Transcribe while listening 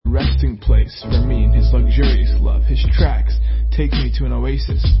resting place for me in his luxurious love. His tracks take me to an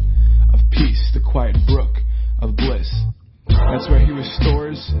oasis of peace, the quiet brook of bliss. That's where he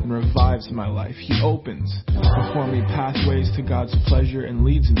restores and revives my life. He opens before me pathways to God's pleasure and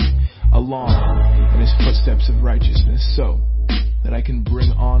leads me along in his footsteps of righteousness so that I can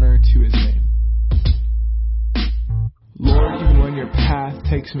bring honor to his name. Lord, even when your path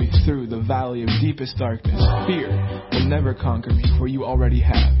takes me through the valley of deepest darkness, fear will never conquer me, for you already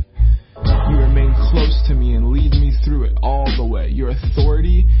have. You remain close to me and lead me through it all the way. Your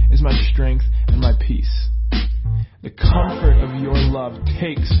authority is my strength and my peace. The comfort of your love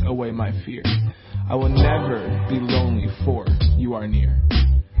takes away my fear. I will never be lonely, for you are near.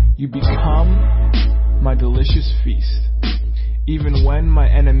 You become my delicious feast. Even when my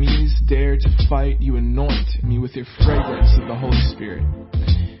enemies dare to fight, you anoint me with your fragrance of the Holy Spirit.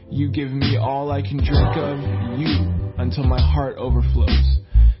 You give me all I can drink of you until my heart overflows.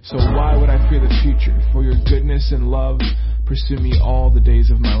 So why would I fear the future? For your goodness and love pursue me all the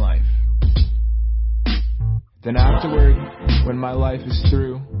days of my life. Then afterward, when my life is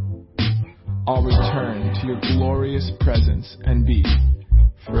through, I'll return to your glorious presence and be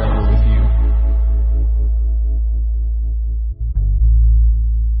forever with you.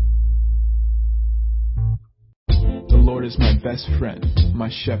 The Lord is my best friend, my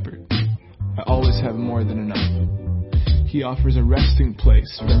shepherd. I always have more than enough. He offers a resting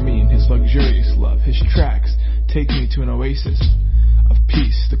place for me in his luxurious love. His tracks take me to an oasis of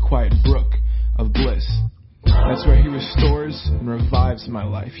peace, the quiet brook of bliss. That's where he restores and revives my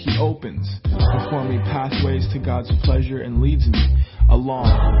life. He opens before me pathways to God's pleasure and leads me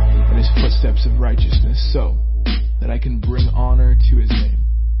along in his footsteps of righteousness so that I can bring honor to his name.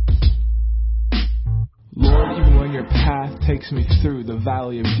 Lord, even when your path takes me through the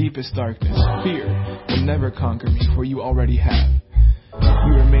valley of deepest darkness, fear will never conquer me, for you already have.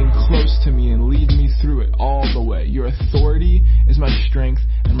 You remain close to me and lead me through it all the way. Your authority is my strength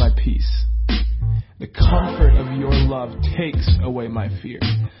and my peace. The comfort of your love takes away my fear.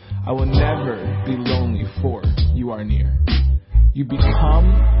 I will never be lonely, for you are near. You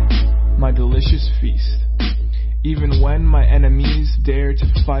become my delicious feast. Even when my enemies dare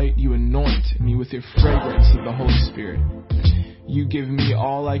to fight, you anoint me with your fragrance of the Holy Spirit. You give me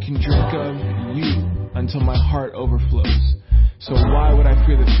all I can drink of you until my heart overflows. So why would I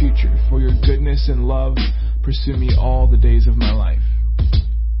fear the future? For your goodness and love pursue me all the days of my life.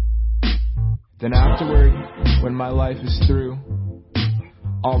 Then afterward, when my life is through,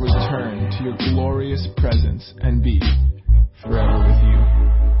 I'll return to your glorious presence and be forever with you.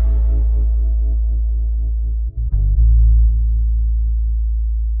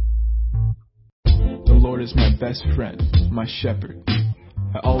 The Lord is my best friend, my shepherd.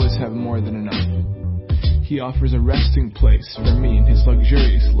 I always have more than enough. He offers a resting place for me in his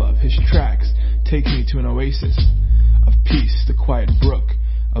luxurious love. His tracks take me to an oasis of peace, the quiet brook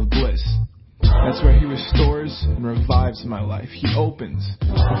of bliss. That's where he restores and revives my life. He opens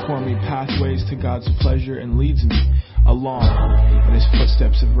before me pathways to God's pleasure and leads me along in his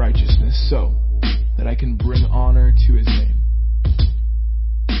footsteps of righteousness so that I can bring honor to his name.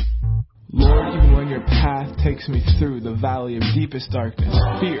 Lord, even when your path takes me through the valley of deepest darkness,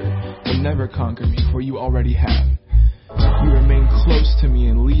 fear will never conquer me, for you already have. You remain close to me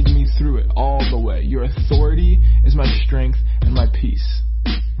and lead me through it all the way. Your authority is my strength and my peace.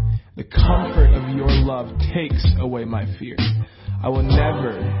 The comfort of your love takes away my fear. I will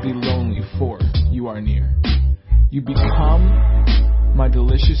never be lonely, for you are near. You become my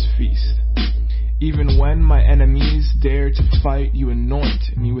delicious feast. Even when my enemies dare to fight, you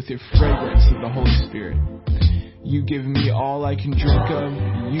anoint me with your fragrance of the Holy Spirit. You give me all I can drink of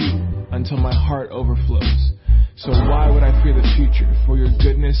you until my heart overflows. So why would I fear the future? For your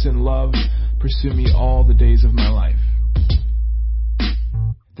goodness and love pursue me all the days of my life.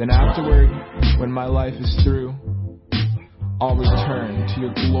 Then afterward, when my life is through, I'll return to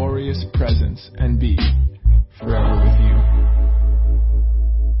your glorious presence and be forever with you.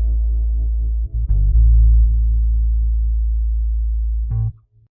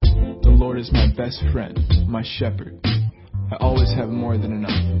 The Lord is my best friend, my shepherd. I always have more than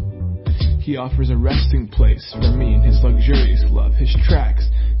enough. He offers a resting place for me in his luxurious love. His tracks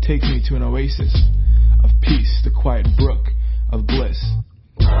take me to an oasis of peace, the quiet brook of bliss.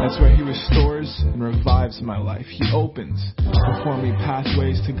 That's where he restores and revives my life. He opens before me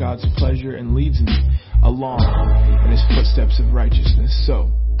pathways to God's pleasure and leads me along in his footsteps of righteousness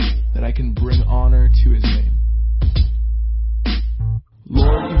so that I can bring honor to his name.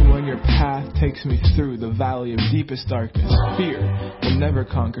 Lord, even when your path takes me through the valley of deepest darkness, fear will never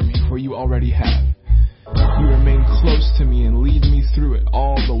conquer me, for you already have. You remain close to me and lead me through it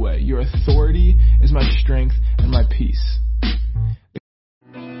all the way. Your Your authority is my strength and my peace.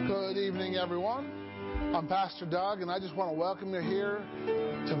 Good evening, everyone. I'm Pastor Doug, and I just want to welcome you here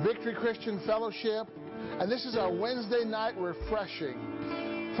to Victory Christian Fellowship. And this is our Wednesday night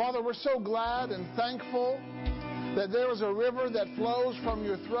refreshing. Father, we're so glad and thankful that there is a river that flows from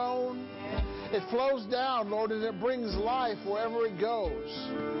your throne. It flows down, Lord, and it brings life wherever it goes.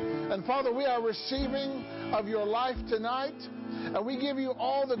 And Father, we are receiving of your life tonight, and we give you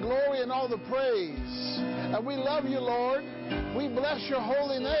all the glory and all the praise. And we love you, Lord. We bless your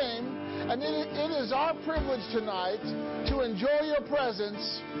holy name. And it is our privilege tonight to enjoy your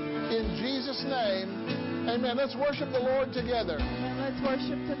presence in Jesus' name. Amen. Let's worship the Lord together. Amen. Let's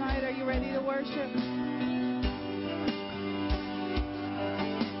worship tonight. Are you ready to worship?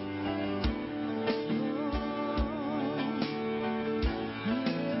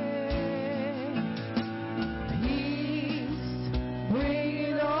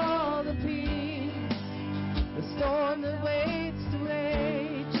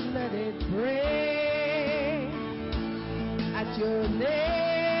 Your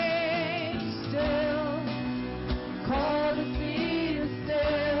name still, call the sea is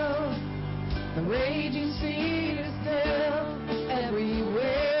still, the raging sea is still, every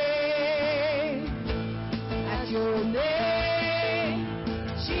wave at your name,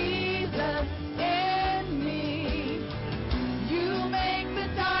 Jesus in me, you make the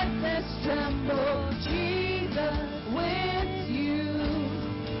darkness tremble, Jesus with you,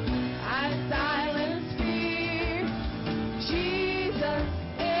 I silence fear, Jesus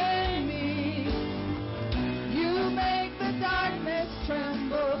in me, you make the darkness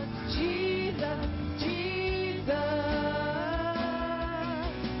tremble, Jesus, Jesus.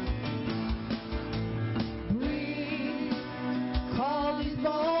 Breathe, call these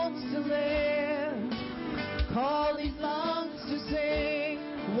bones to live, call these lungs to sing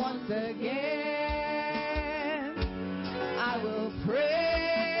once again. I will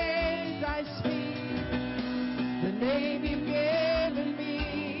praise, I speak the name you've given me.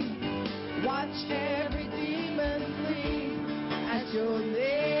 Watch every demon flee at your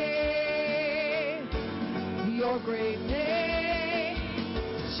name, your great name,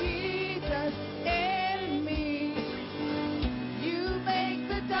 Jesus in me. You make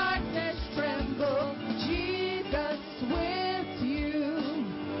the darkness tremble, Jesus with you.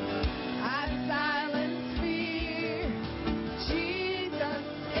 I silence fear, Jesus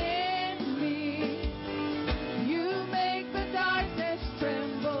in me. You make the darkness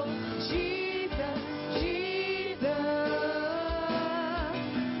tremble, Jesus, Jesus.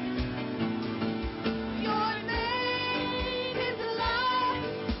 Your name is alive,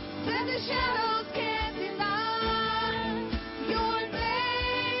 and the shadows can't deny. Your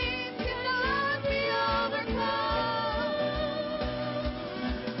name cannot be overcome.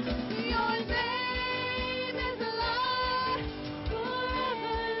 Your name is alive,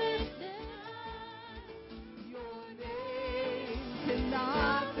 forever lifted high. Your name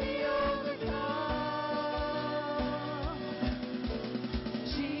cannot be overcome.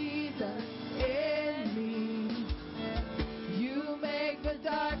 Jesus in me, you make the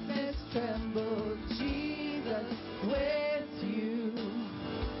darkness tremble. Jesus with you,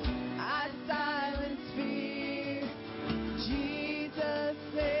 I silence fear. Jesus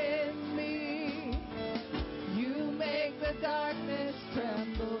in me, you make the darkness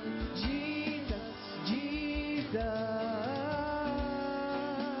tremble. Jesus, Jesus.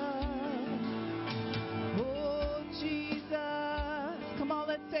 Oh, Jesus. Come on,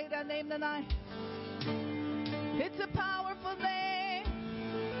 let's say that name tonight. It's a powerful name.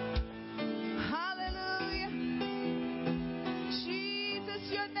 Hallelujah. Jesus,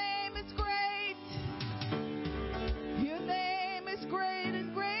 your name is great. Your name is great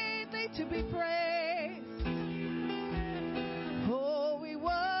and greatly to be praised. Oh, we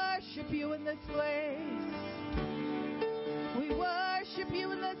worship you in this place. We worship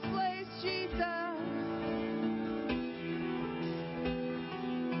you in this place, Jesus.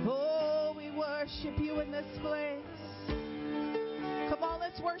 Oh, we worship you in this place. Come on,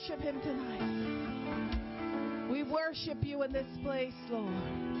 let's worship him tonight. We worship you in this place, Lord.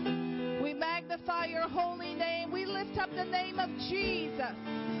 We magnify your holy name. We lift up the name of Jesus.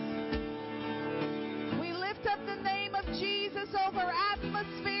 We lift up the name of Jesus over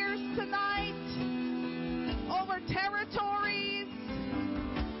atmospheres tonight, over territories,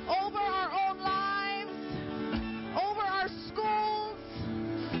 over our own lives, over our schools,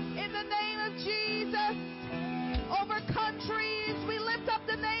 in the name of Jesus, over countries. We lift up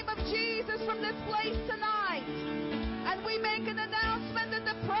the name of Jesus from this place tonight, and we make an announcement in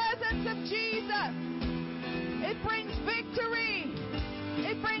the presence of Jesus. It brings victory.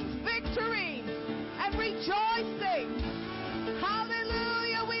 It brings victory. rejoicing.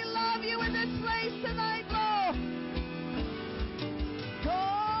 Hallelujah. We love you in this place tonight, Lord. Oh,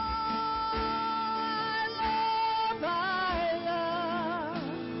 I love your presence.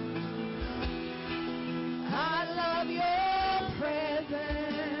 I love your presence.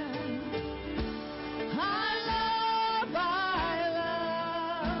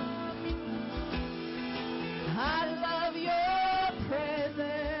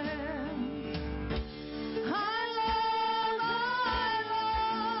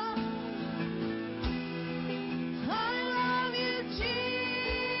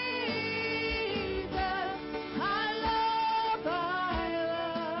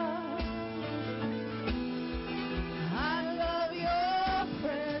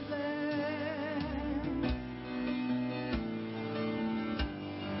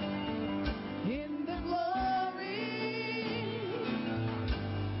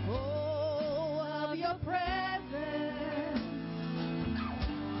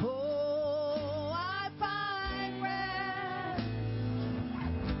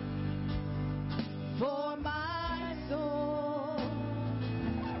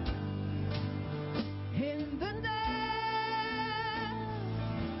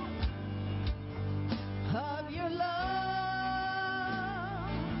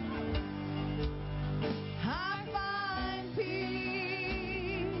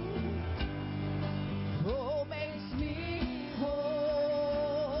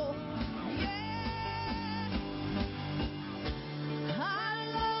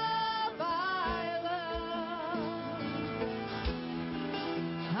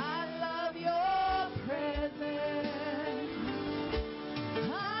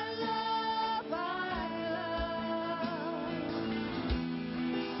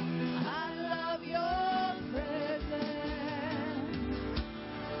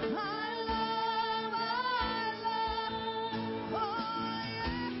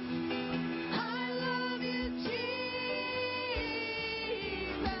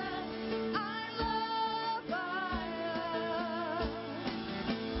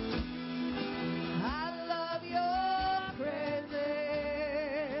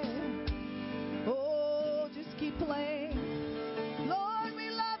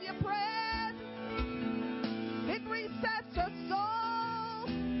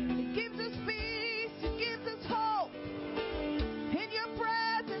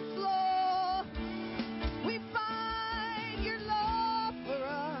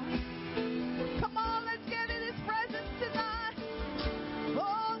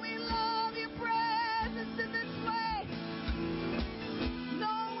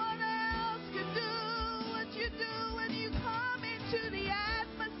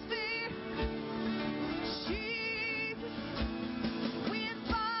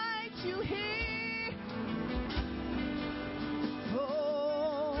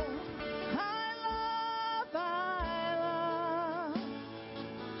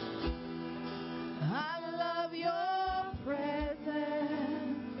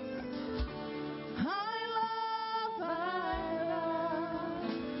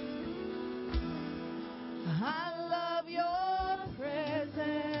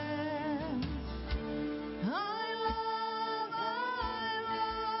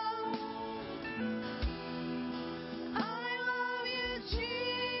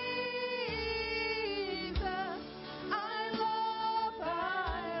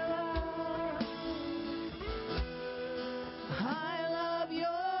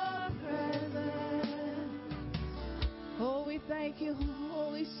 thank you,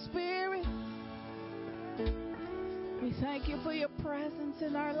 Holy Spirit. We thank you for your presence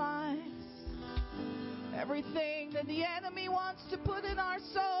in our lives. Everything that the enemy wants to put in our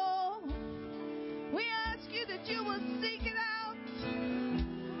soul, we ask you that you will seek it out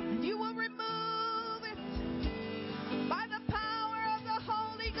and you will remove it by the power of the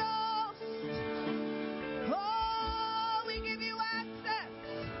Holy Ghost. Oh, we give you access.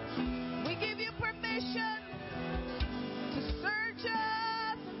 We give you permission to search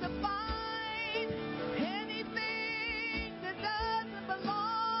us and to find anything that doesn't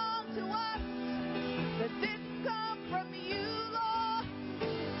belong to us, that didn't come from you, Lord.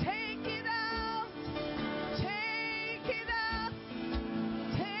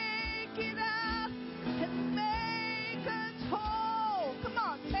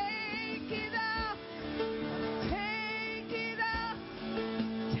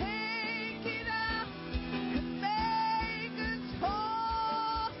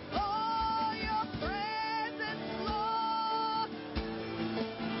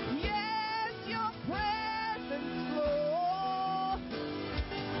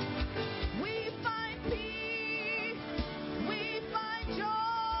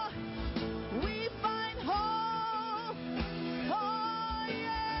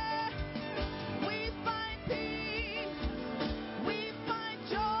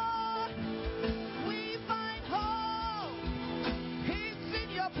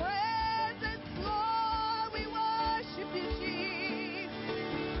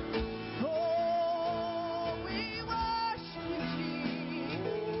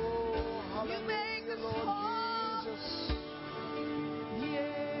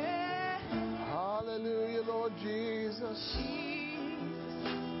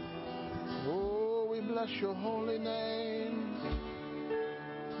 bless your holy name.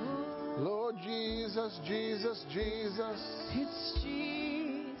 Lord Jesus, Jesus, Jesus. It's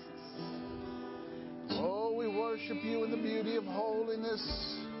Jesus. Oh, we worship you in the beauty of holiness.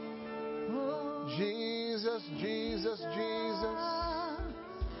 Jesus, Jesus, Jesus.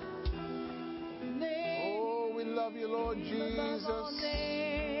 Oh, we love you, Lord Jesus.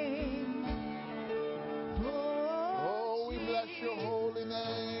 Oh, we bless your holy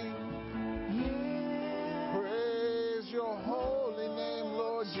name. Praise your holy name,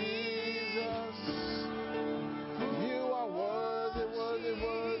 Lord Jesus. You are worthy, worthy,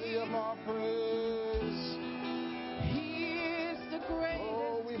 worthy of our praise. He is the greatest.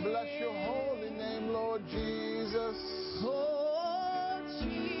 Oh, we bless your holy name, Lord Jesus. Oh,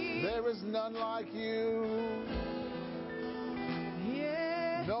 Jesus. There is none like you.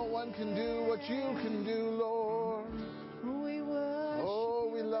 Yeah. No one can do what you can do, Lord. We worship.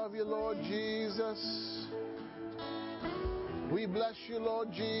 Oh, we love you, Lord Jesus. We bless you, Lord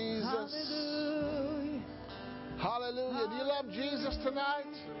Jesus. Hallelujah. Hallelujah. Do you love Jesus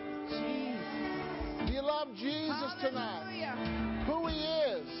tonight? Jesus. Do you love Jesus tonight? Hallelujah. Who he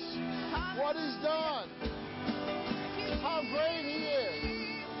is, what he's done, how great he is,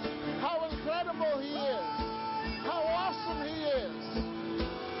 how incredible he is, how awesome he is.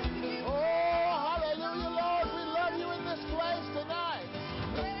 Oh, hallelujah, Lord. We love you in this place tonight.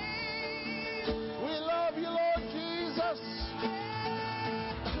 We love you, Lord Jesus.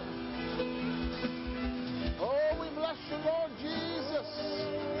 Oh, we bless you, Lord Jesus.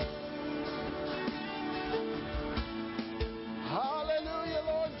 Hallelujah,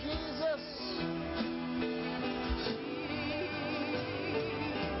 Lord Jesus.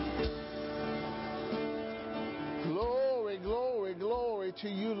 Glory, glory, glory to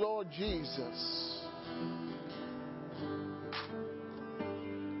you, Lord Jesus.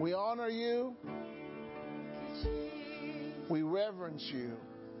 We honor you. We reverence you.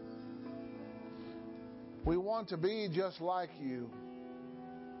 We want to be just like you.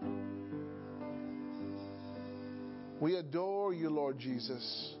 We adore you, Lord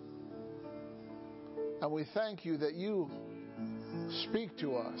Jesus. And we thank you that you speak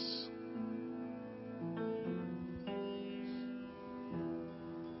to us.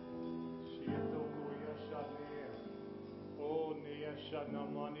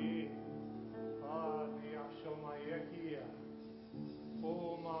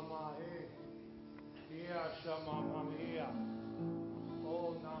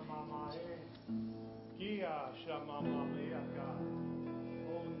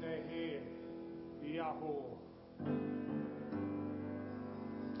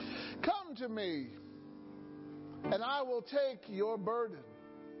 Come to me, and I will take your burden.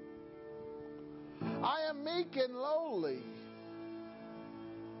 I am meek and lowly.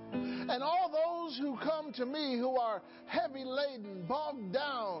 And all those who come to me who are heavy laden, bogged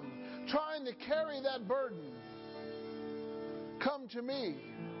down, trying to carry that burden, come to me,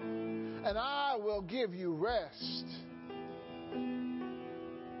 and I will give you rest.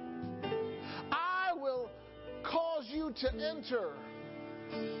 I will cause you to enter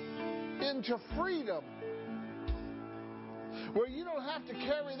into freedom, where you don't have to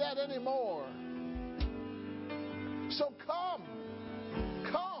carry that anymore. So come,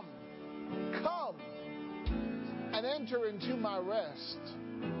 come, come, and enter into my rest.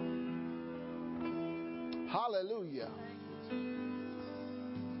 Hallelujah.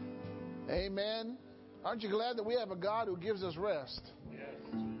 Amen. Aren't you glad that we have a God who gives us rest? Yes.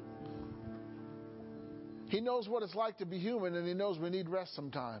 He knows what it's like to be human, and he knows we need rest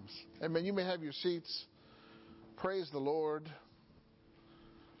sometimes. Amen. You may have your seats. Praise the Lord.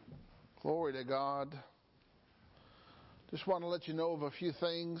 Glory to God. Just want to let you know of a few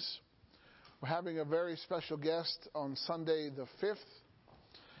things. We're having a very special guest on Sunday the 5th.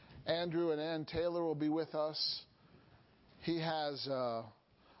 Andrew and Ann Taylor will be with us. He has a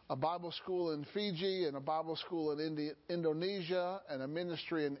Bible school in Fiji and a Bible school in Indonesia and a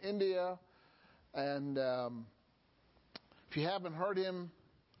ministry in India. And if you haven't heard him,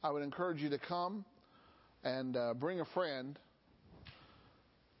 I would encourage you to come and bring a friend.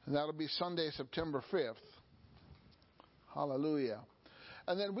 And that'll be Sunday, September 5th. Hallelujah.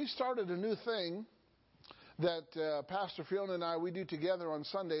 And then we started a new thing that Pastor Fiona and I, we do together on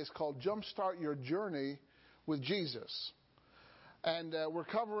Sundays called Jumpstart Your Journey with Jesus. And we're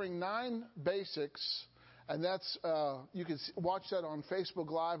covering 9 basics. And that's you can watch that on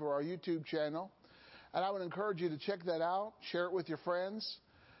Facebook Live or our YouTube channel. And I would encourage you to check that out, share it with your friends,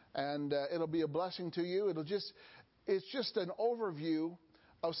 and it'll be a blessing to you. It's just an overview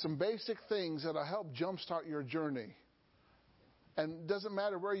of some basic things that'll help jumpstart your journey And it doesn't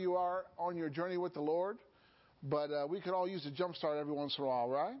matter where you are on your journey with the Lord, but we could all use a jump start every once in a while,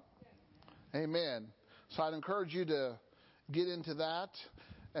 right? Amen. So I'd encourage you to get into that.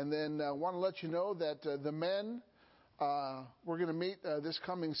 And then I want to let you know that the men, we're going to meet this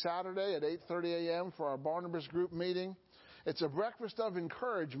coming Saturday at 8:30 a.m. for our Barnabas group meeting. It's a breakfast of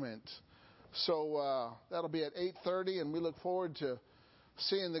encouragement. So that'll be at 8:30, and we look forward to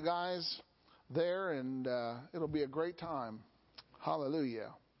seeing the guys there, and it'll be a great time.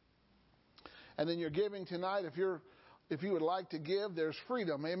 Hallelujah. And then your giving tonight, if you would like to give, there's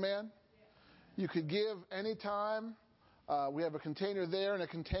freedom. Amen. You could give anytime. We have a container there and a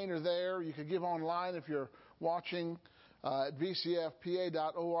container there. You could give online if you're watching at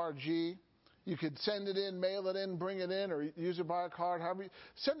vcfpa.org. You could send it in, mail it in, bring it in, or use it by a card.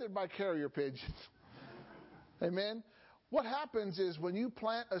 Send it by carrier pigeon. Amen. What happens is when you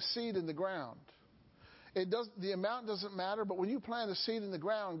plant a seed in the ground, the amount doesn't matter, but when you plant a seed in the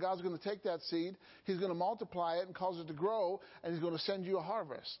ground, God's going to take that seed, He's going to multiply it and cause it to grow, and He's going to send you a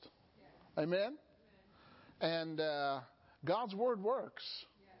harvest. Amen? And God's Word works.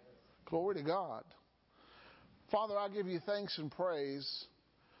 Glory to God. Father, I give you thanks and praise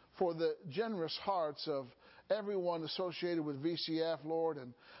for the generous hearts of everyone associated with VCF, Lord.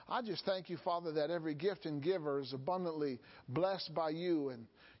 And I just thank you, Father, that every gift and giver is abundantly blessed by you, and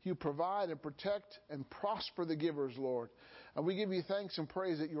you provide and protect and prosper the givers, Lord. And we give you thanks and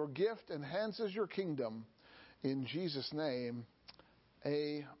praise that your gift enhances your kingdom. In Jesus' name,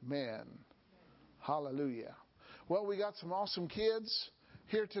 amen. Hallelujah. Well, we got some awesome kids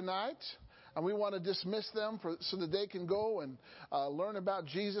here tonight, and we want to dismiss them so that they can go and learn about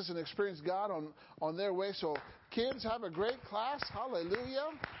Jesus and experience God on their way. So, kids, have a great class. Hallelujah.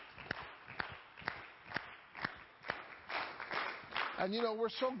 And, we're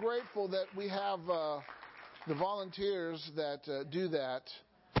so grateful that we have the volunteers that do that.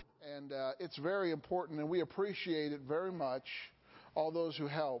 And it's very important, and we appreciate it very much, all those who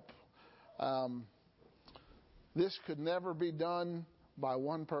help. This could never be done by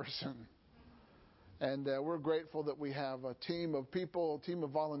one person. And we're grateful that we have a team of people, a team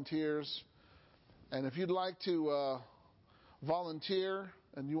of volunteers. And if you'd like to volunteer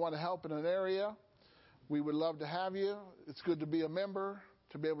and you want to help in an area, we would love to have you. It's good to be a member,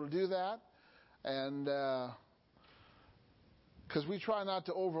 to be able to do that. And because we try not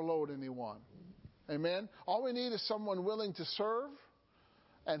to overload anyone. Amen? All we need is someone willing to serve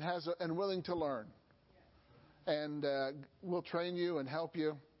and willing to learn. And we'll train you and help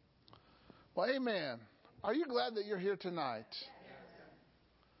you. Well, amen. Are you glad that you're here tonight?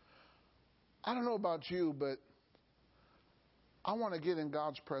 I don't know about you, but I want to get in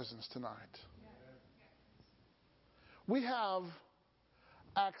God's presence tonight. We have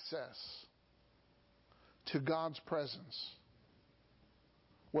access to God's presence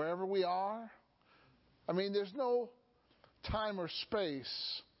wherever we are. I mean, there's no time or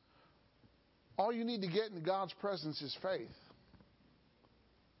space. All you need to get in God's presence is faith.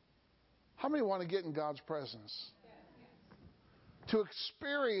 How many want to get in God's presence? To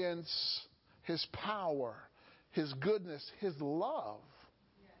experience His power, His goodness, His love.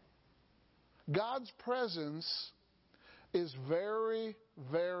 God's presence is very,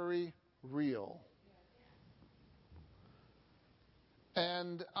 very real.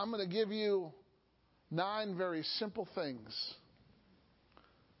 And I'm going to give you 9 very simple things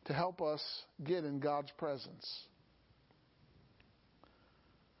to help us get in God's presence.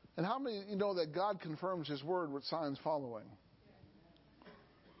 And how many of you know that God confirms His word with signs following?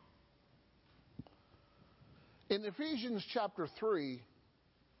 In Ephesians chapter 3,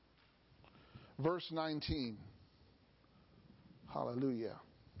 verse 19. Hallelujah.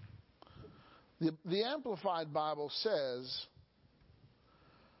 The Amplified Bible says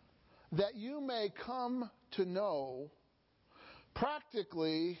that you may come to know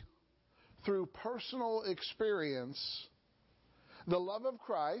practically through personal experience the love of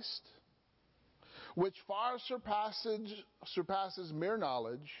Christ, which far surpasses mere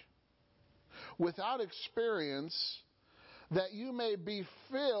knowledge, without experience, that you may be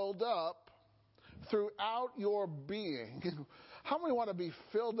filled up throughout your being. How many want to be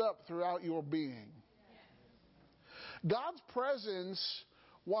filled up throughout your being? God's presence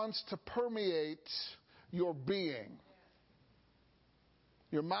wants to permeate your being,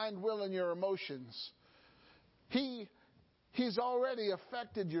 your mind, will, and your emotions. He's already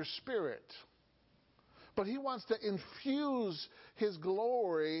affected your spirit, but He wants to infuse His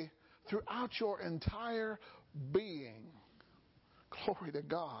glory throughout your entire being. Glory to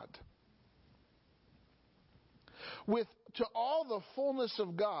God. To all the fullness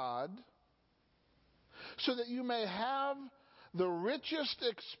of God, so that you may have the richest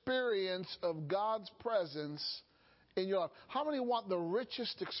experience of God's presence in your life? How many want the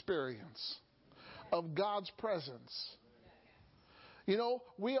richest experience of God's presence? You know,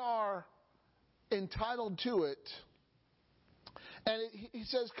 we are entitled to it. And he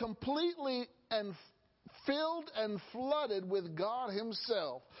says, completely and filled and flooded with God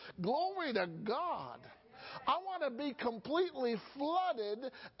Himself. Glory to God. I want to be completely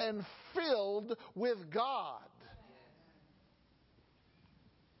flooded and filled with God.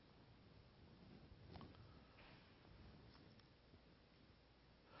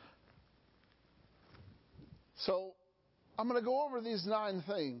 So, I'm going to go over these 9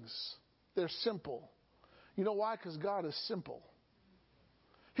 things. They're simple. You know why? Because God is simple.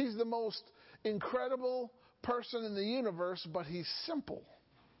 He's the most incredible person in the universe, but He's simple.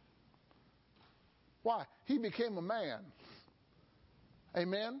 Why? He became a man.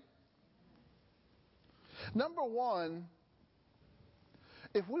 Amen? Number 1,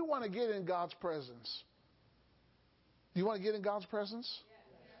 if we want to get in God's presence, do you want to get in God's presence?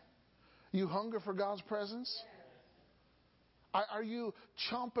 You hunger for God's presence? Are you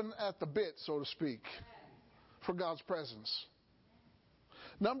chomping at the bit, so to speak, for God's presence?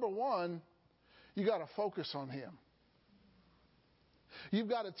 Number 1, you got to focus on Him. You've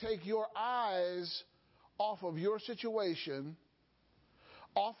got to take your eyes off of your situation,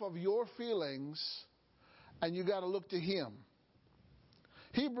 off of your feelings, and you got to look to Him.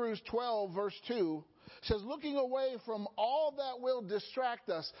 Hebrews 12, verse 2 says, looking away from all that will distract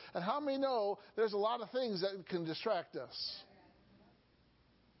us. And how many know there's a lot of things that can distract us?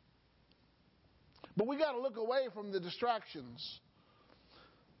 But we got to look away from the distractions.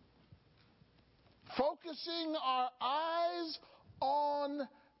 Focusing our eyes on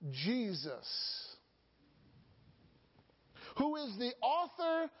Jesus, who is the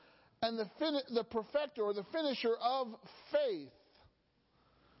author and the perfecter or the finisher of faith.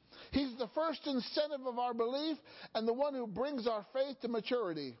 He's the first incentive of our belief and the one who brings our faith to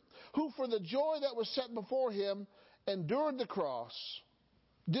maturity, who for the joy that was set before Him endured the cross,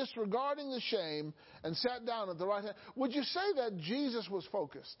 disregarding the shame, and sat down at the right hand. Would you say that Jesus was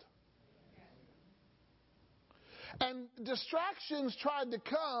focused? And distractions tried to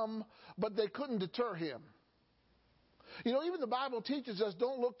come, but they couldn't deter Him. You know, even the Bible teaches us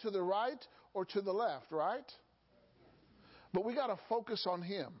don't look to the right or to the left, right? But we got to focus on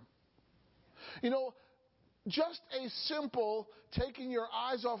Him. You know, just a simple taking your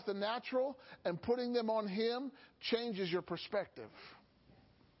eyes off the natural and putting them on Him changes your perspective.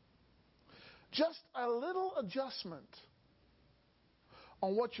 Just a little adjustment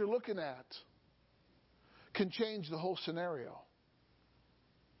on what you're looking at can change the whole scenario.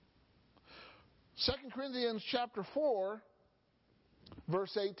 2 Corinthians chapter 4,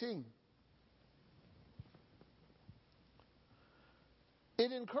 verse 18.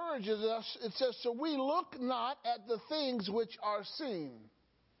 It encourages us, it says, so we look not at the things which are seen.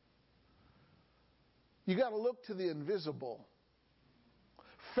 You got to look to the invisible.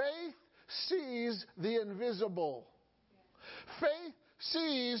 Faith sees the invisible. Faith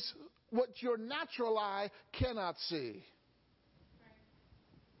sees what your natural eye cannot see.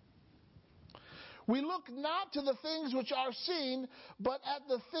 We look not to the things which are seen, but at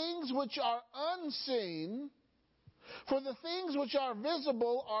the things which are unseen. For the things which are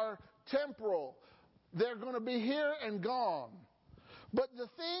visible are temporal. They're going to be here and gone. But the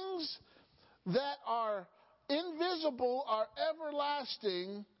things that are invisible are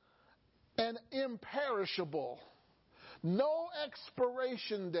everlasting and imperishable. No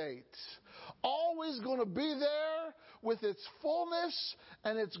expiration date. Always going to be there with its fullness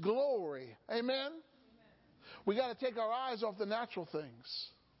and its glory. Amen? We got to take our eyes off the natural things.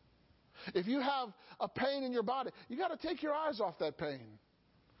 If you have a pain in your body, you got to take your eyes off that pain.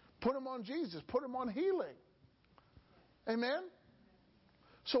 Put them on Jesus. Put them on healing. Amen?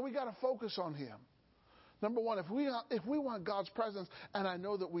 So we got to focus on Him. Number 1, if we want God's presence, and I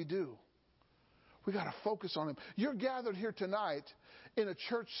know that we do, we got to focus on Him. You're gathered here tonight in a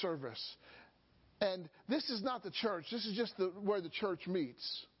church service. And this is not the church. This is just where the church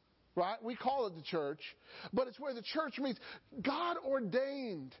meets. Right? We call it the church. But it's where the church meets. God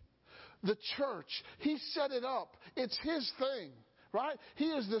ordained the church. He set it up. It's His thing. Right? He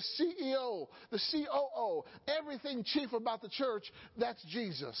is the CEO, the COO, everything chief about the church. That's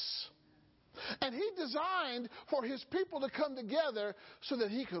Jesus. And He designed for His people to come together so that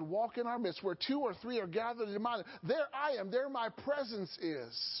He could walk in our midst. Where 2 or 3 are gathered in my name, there I am. There my presence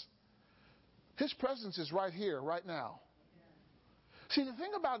is. His presence is right here, right now. See, the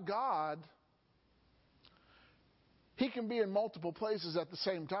thing about God, He can be in multiple places at the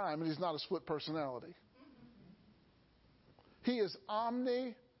same time, and He's not a split personality. He is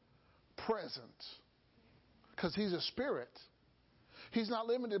omnipresent because He's a spirit. He's not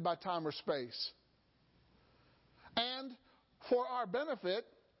limited by time or space. And for our benefit,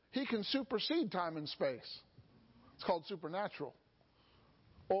 He can supersede time and space. It's called supernatural.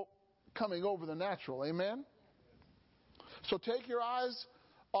 Oh, coming over the natural. Amen? So take your eyes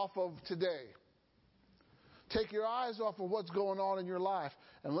off of today. Take your eyes off of what's going on in your life,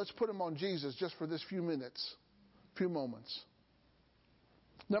 and let's put them on Jesus just for this few minutes, few moments.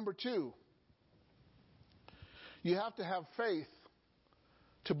 Number 2, you have to have faith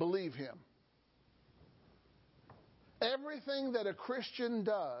to believe Him. Everything that a Christian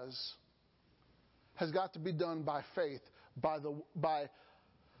does has got to be done by faith,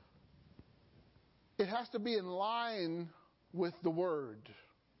 it has to be in line with the Word.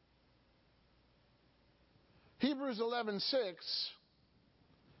 Hebrews 11:6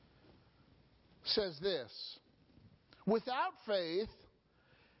 says this: without faith,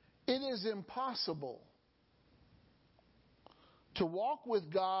 it is impossible to walk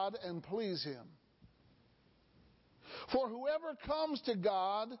with God and please Him. For whoever comes to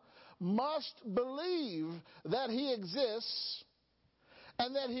God must believe that He exists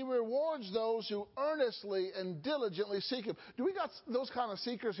and that He rewards those who earnestly and diligently seek Him. Do we got those kind of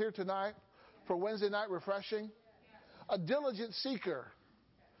seekers here tonight for Wednesday night refreshing? A diligent seeker.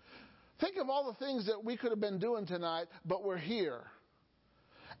 Think of all the things that we could have been doing tonight, but we're here.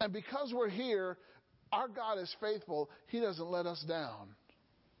 And because we're here, our God is faithful. He doesn't let us down.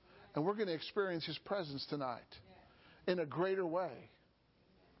 And we're going to experience His presence tonight in a greater way.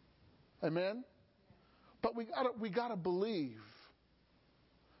 Amen? But we got to believe.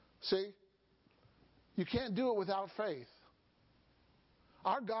 See? You can't do it without faith.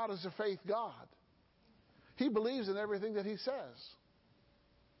 Our God is a faith God. He believes in everything that He says.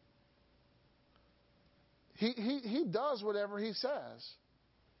 He does whatever He says.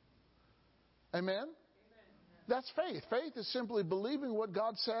 Amen? That's faith. Faith is simply believing what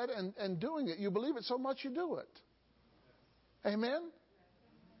God said and doing it. You believe it so much you do it. Amen?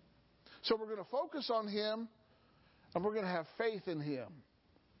 So we're going to focus on Him, and we're going to have faith in Him.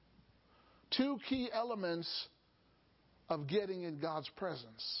 2 key elements of getting in God's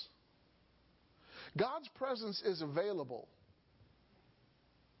presence. God's presence is available.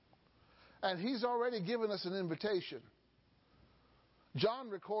 And He's already given us an invitation. John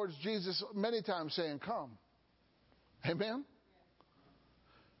records Jesus many times saying, come. Amen?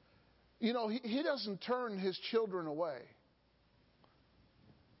 You know, He doesn't turn His children away.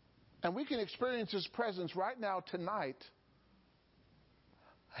 And we can experience His presence right now tonight.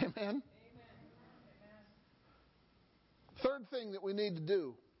 Amen? Amen. Third thing that we need to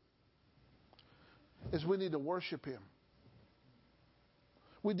do is we need to worship Him.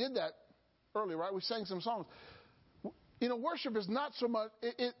 We did that earlier, right? We sang some songs. You know, worship is not so much,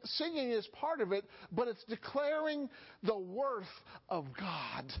 singing is part of it, but it's declaring the worth of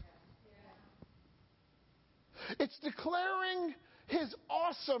God. It's declaring His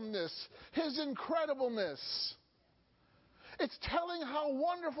awesomeness, His incredibleness. It's telling how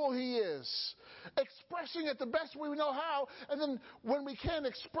wonderful He is, expressing it the best we know how, and then when we can't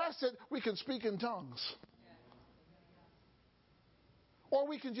express it, we can speak in tongues. Or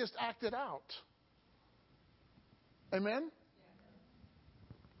we can just act it out. Amen?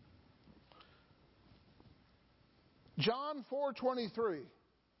 John 4:23.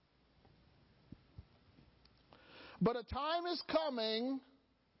 But a time is coming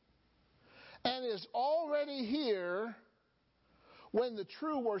and is already here when the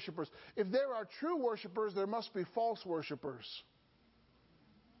true worshipers, if there are true worshipers, there must be false worshipers.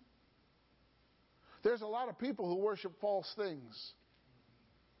 There's a lot of people who worship false things.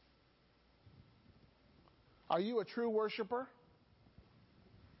 Are you a true worshiper?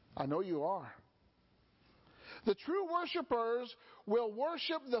 I know you are. The true worshipers will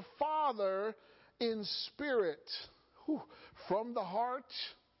worship the Father in spirit. From the heart.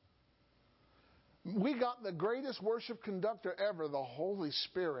 We got the greatest worship conductor ever, the Holy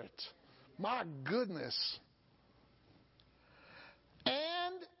Spirit. My goodness.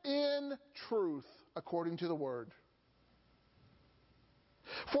 And in truth, according to the Word.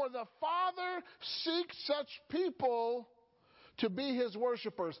 For the Father seeks such people to be His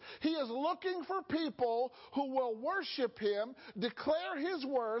worshipers. He is looking for people who will worship Him, declare His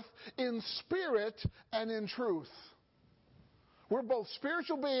worth in spirit and in truth. We're both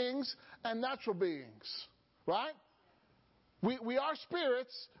spiritual beings and natural beings, right? We are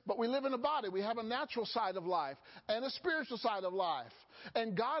spirits, but we live in a body. We have a natural side of life and a spiritual side of life.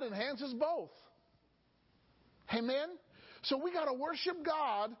 And God enhances both. Amen? So we got to worship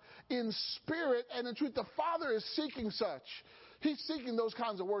God in spirit and in truth. The Father is seeking such. He's seeking those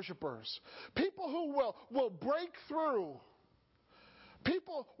kinds of worshipers. People who will break through.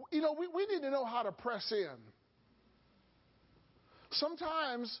 People, we need to know how to press in.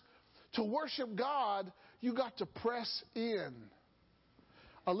 Sometimes to worship God, you got to press in.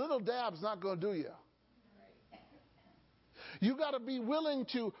 A little dab's not going to do you. You got to be willing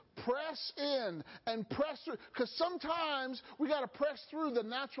to press in and press through. Because sometimes we got to press through the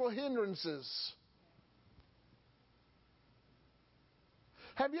natural hindrances.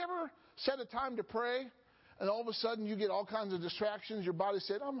 Have you ever set a time to pray and all of a sudden you get all kinds of distractions? Your body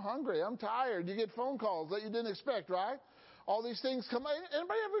said, I'm hungry, I'm tired. You get phone calls that you didn't expect, right? All these things come.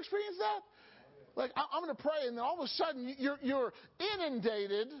 Anybody ever experienced that? Like, I'm going to pray, and then all of a sudden you're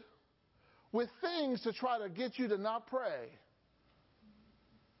inundated with things to try to get you to not pray.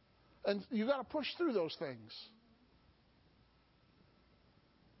 And you got to push through those things.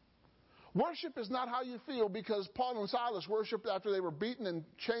 Worship is not how you feel, because Paul and Silas worshiped after they were beaten and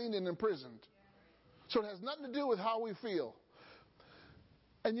chained and imprisoned. So it has nothing to do with how we feel.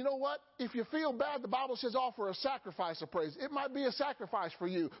 And you know what? If you feel bad, the Bible says offer a sacrifice of praise. It might be a sacrifice for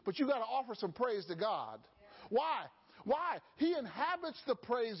you, but you got to offer some praise to God. Why? Why? He inhabits the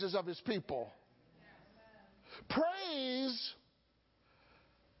praises of His people. Praise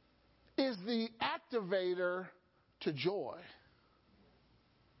is the activator to joy.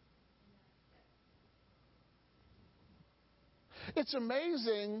 It's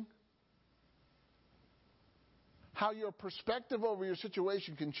amazing how your perspective over your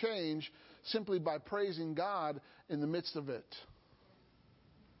situation can change simply by praising God in the midst of it.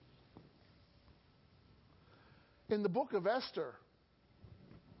 In the book of Esther,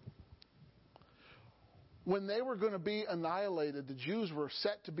 when they were going to be annihilated, the Jews were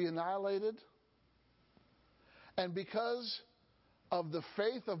set to be annihilated. And because of the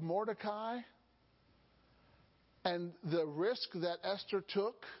faith of Mordecai and the risk that Esther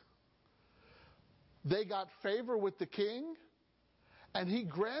took, they got favor with the king, and he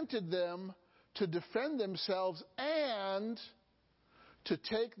granted them to defend themselves and to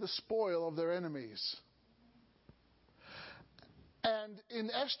take the spoil of their enemies. And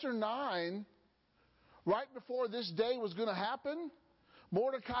in Esther 9, right before this day was going to happen,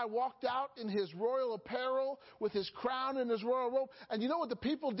 Mordecai walked out in his royal apparel with his crown and his royal robe. And you know what the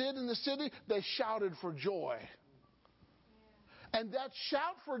people did in the city? They shouted for joy. And that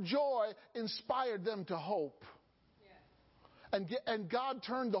shout for joy inspired them to hope. And God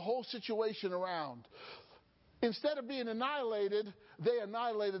turned the whole situation around. Instead of being annihilated, they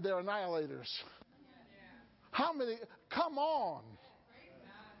annihilated their annihilators. How many? Come on.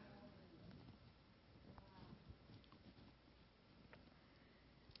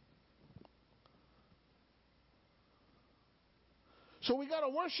 So we got to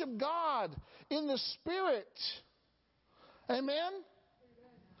worship God in the Spirit. Amen?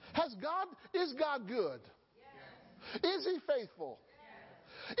 Is God good? Yes. Is He faithful?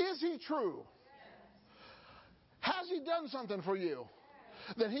 Yes. Is He true? Yes. Has He done something for you?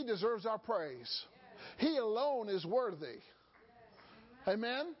 Yes. Then He deserves our praise. Yes. He alone is worthy. Yes. Amen?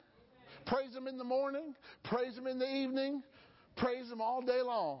 Amen? Praise Him in the morning. Praise Him in the evening. Praise Him all day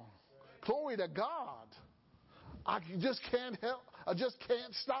long. Glory to God. I just can't help. I just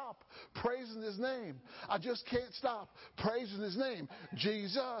can't stop praising His name. I just can't stop praising His name.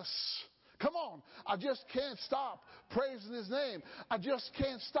 Jesus. Come on. I just can't stop praising His name. I just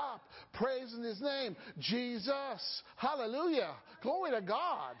can't stop praising His name. Jesus. Hallelujah. Glory to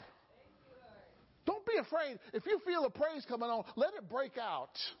God. Don't be afraid. If you feel a praise coming on, let it break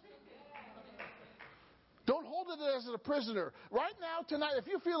out. Don't hold it as a prisoner. Right now, tonight, if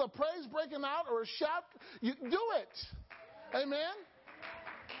you feel a praise breaking out or a shout, you do it. Amen?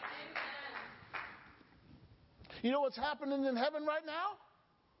 You know what's happening in heaven right now?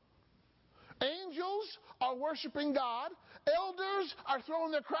 Angels are worshiping God. Elders are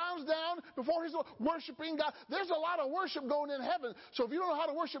throwing their crowns down before His worshiping God. There's a lot of worship going in heaven. So if you don't know how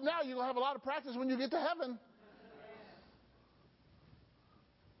to worship now, you're going to have a lot of practice when you get to heaven.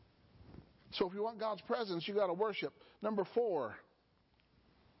 So if you want God's presence, you got to worship. Number 4,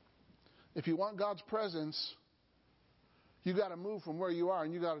 if you want God's presence, you got to move from where you are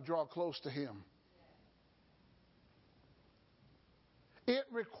and you got to draw close to Him. It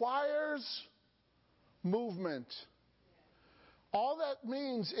requires movement. All that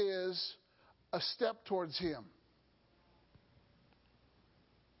means is a step towards Him.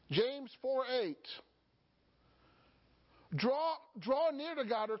 James 4:8. Draw near to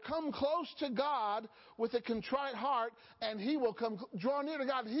God, or come close to God with a contrite heart, and He will come. Draw near to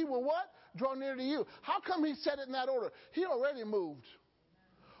God, and He will what? Draw near to you. How come He said it in that order? He already moved.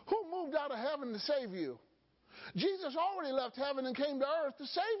 Who moved out of heaven to save you? Jesus already left heaven and came to earth to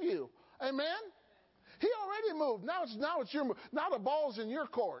save you. Amen? He already moved. Now it's your move. Now the ball's in your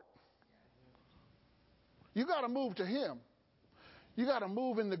court. You got to move to Him. You got to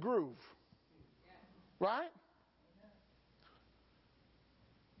move in the groove. Right?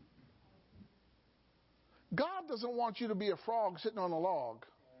 God doesn't want you to be a frog sitting on a log.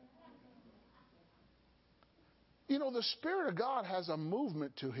 You know, the Spirit of God has a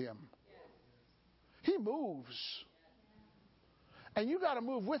movement to Him. He moves. And you got to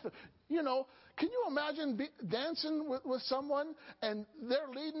move with Him. You know, can you imagine dancing with someone and they're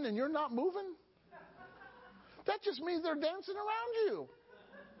leading and you're not moving? That just means they're dancing around you.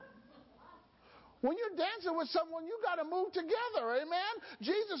 When you're dancing with someone, you got to move together. Amen?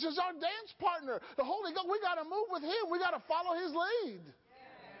 Jesus is our dance partner. The Holy Ghost, we got to move with Him. We got to follow His lead.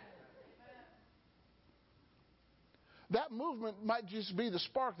 That movement might just be the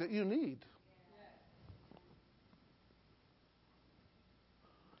spark that you need.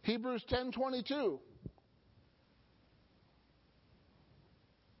 Hebrews 10:22.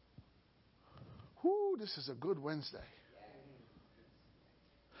 Whoo, this is a good Wednesday.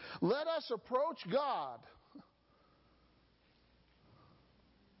 Let us approach God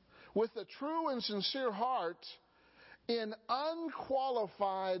with a true and sincere heart in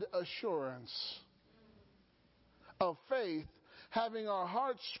unqualified assurance of faith, having our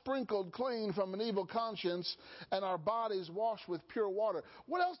hearts sprinkled clean from an evil conscience and our bodies washed with pure water.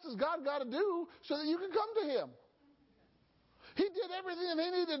 What else does God got to do so that you can come to Him? He did everything that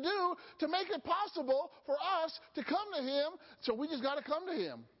He needed to do to make it possible for us to come to Him, so we just got to come to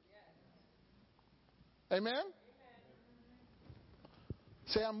Him. Amen? Amen?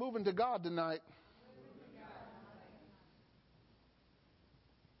 Say, I'm moving to God tonight.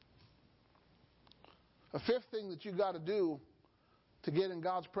 A fifth thing that you got to do to get in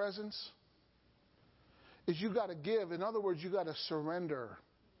God's presence is you got to give. In other words, you got to surrender.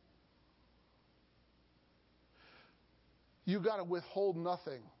 You got to withhold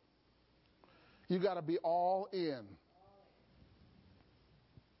nothing. You got to be all in.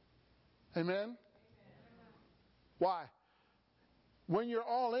 Amen? Why? When you're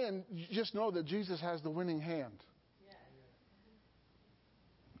all in, you just know that Jesus has the winning hand.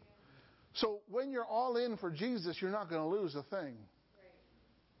 So when you're all in for Jesus, you're not going to lose a thing.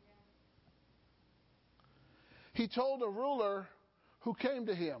 He told a ruler who came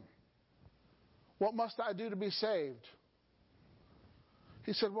to Him, "What must I do to be saved?"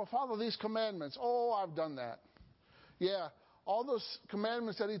 He said, "Well, follow these commandments." "Oh, I've done that." Yeah, all those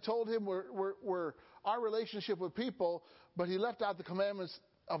commandments that He told him were our relationship with people, but He left out the commandments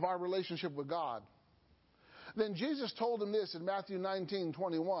of our relationship with God. Then Jesus told him this in Matthew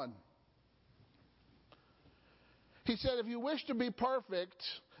 19:21. He said, "If you wish to be perfect,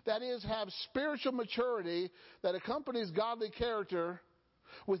 that is, have spiritual maturity that accompanies godly character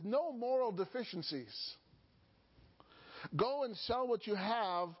with no moral deficiencies, go and sell what you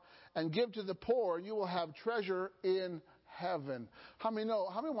have and give to the poor, and you will have treasure in heaven." How many know?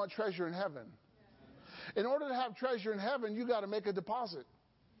 How many want treasure in heaven? In order to have treasure in heaven, you got to make a deposit.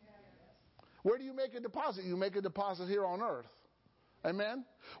 Where do you make a deposit? You make a deposit here on earth. Amen?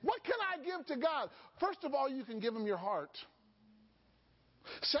 What can I give to God? First of all, you can give Him your heart.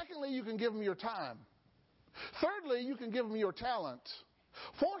 Secondly, you can give Him your time. Thirdly, you can give Him your talent.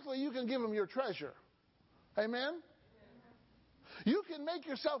 Fourthly, you can give Him your treasure. Amen? You can make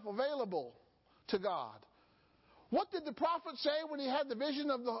yourself available to God. What did the prophet say when he had the vision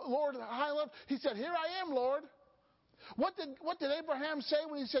of the Lord high left? He said, "Here I am, Lord." What did Abraham say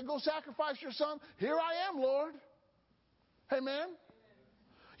when he said, "Go sacrifice your son"? "Here I am, Lord." Amen?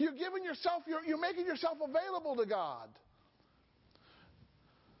 You're giving yourself, you're making yourself available to God.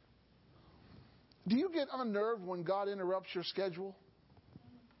 Do you get unnerved when God interrupts your schedule?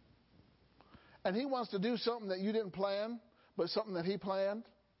 And He wants to do something that you didn't plan, but something that He planned?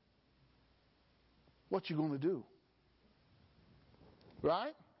 What you going to do?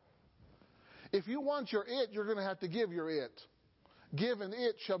 Right? If you want your it, you're going to have to give your it. Give and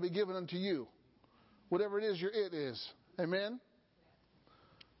it shall be given unto you. Whatever it is your it is. Amen?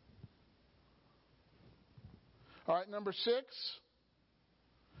 All right, number 6.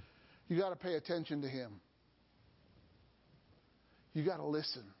 You got to pay attention to Him. You got to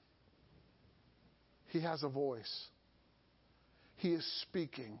listen. He has a voice. He is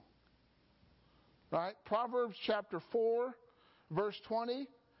speaking. Right? Proverbs chapter 4, verse 20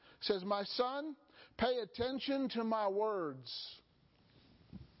 says, "My son, Pay attention to my words.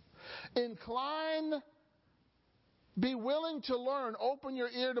 Incline, be willing to learn. Open your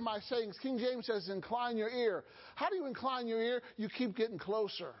ear to my sayings. King James says, incline your ear. How do you incline your ear? You keep getting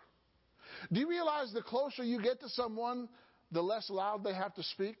closer. Do you realize the closer you get to someone, the less loud they have to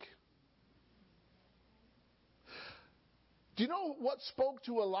speak? Do you know what spoke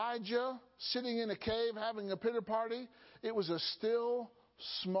to Elijah sitting in a cave having a pity party? It was a still,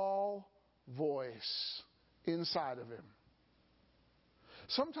 small voice inside of him.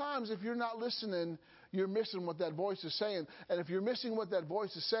 Sometimes if you're not listening, you're missing what that voice is saying. And if you're missing what that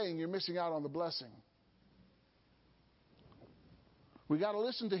voice is saying, you're missing out on the blessing. We got to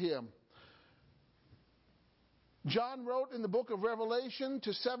listen to him. John wrote in the book of Revelation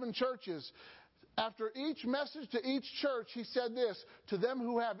to 7 churches. After each message to each church, he said this, to them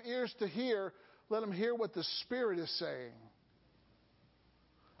who have ears to hear, let them hear what the Spirit is saying.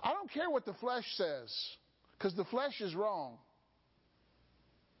 I don't care what the flesh says, because the flesh is wrong.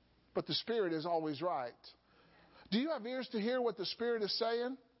 But the Spirit is always right. Do you have ears to hear what the Spirit is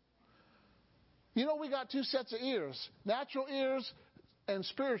saying? You know, we got 2 sets of ears, natural ears and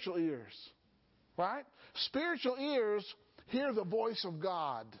spiritual ears. Right? Spiritual ears hear the voice of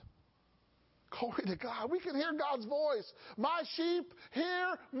God. Glory to God. We can hear God's voice. My sheep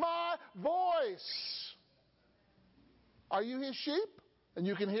hear my voice. Are you his sheep? And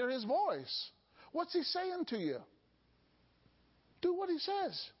you can hear his voice. What's he saying to you? Do what he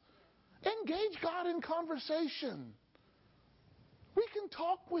says. Engage God in conversation. We can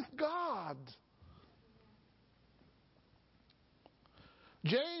talk with God.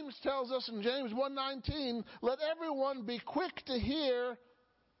 James tells us in James 1:19, let everyone be quick to hear,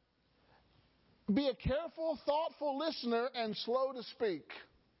 be a careful, thoughtful listener, and slow to speak.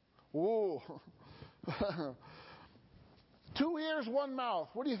 Ooh. 2 ears, 1 mouth.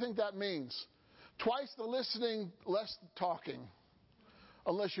 What do you think that means? Twice the listening, less talking.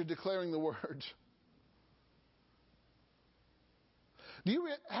 Unless you're declaring the word.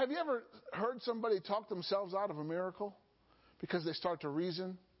 Have you ever heard somebody talk themselves out of a miracle? Because they start to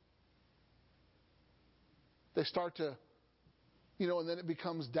reason. They start to, and then it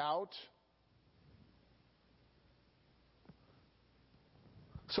becomes doubt.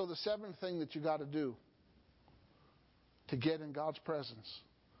 So the 7th thing that you got to do to get in God's presence.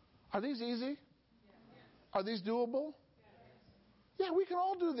 Are these easy? Are these doable? Yeah, we can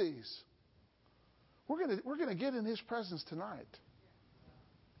all do these. We're going to get in his presence tonight.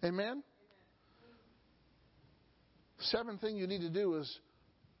 Amen? 7th thing you need to do is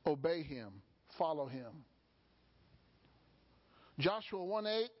obey him. Follow him. Joshua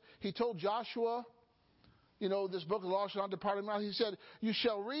 1:8, he told Joshua, this book of the law shall not depart from your mouth. He said, you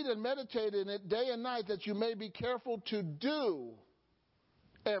shall read and meditate in it day and night, that you may be careful to do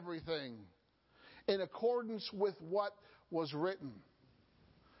everything in accordance with what was written.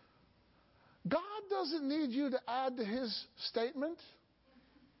 God doesn't need you to add to his statement.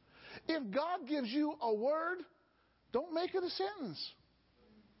 If God gives you a word, don't make it a sentence.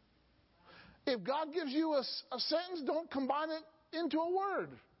 If God gives you a sentence, don't combine it into a word.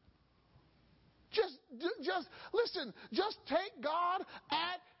 Just listen. Just take God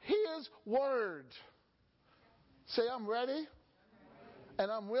at his word. Say, I'm ready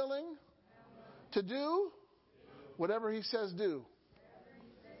and I'm willing to do whatever he says do.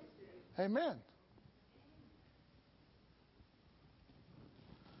 Amen.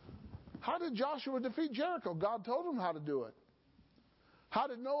 How did Joshua defeat Jericho? God told him how to do it. How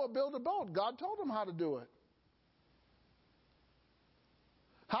did Noah build a boat? God told him how to do it.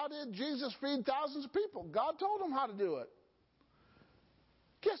 How did Jesus feed thousands of people? God told him how to do it.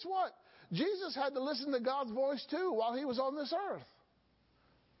 Guess what? Jesus had to listen to God's voice too while he was on this earth.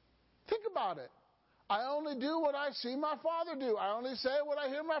 Think about it. I only do what I see my Father do. I only say what I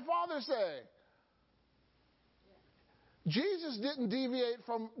hear my Father say. Jesus didn't deviate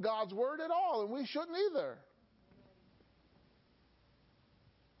from God's word at all, and we shouldn't either.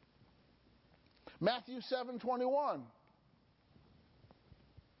 Matthew 7:21.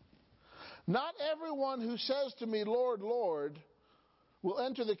 Not everyone who says to me, Lord, Lord, will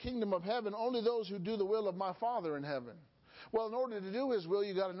enter the kingdom of heaven, only those who do the will of my Father in heaven. Well, in order to do his will,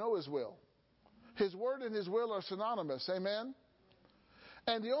 you got to know his will. His word and his will are synonymous. Amen?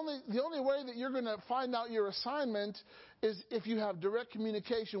 And the only way that you're going to find out your assignment is if you have direct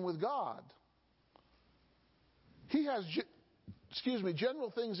communication with God. He has,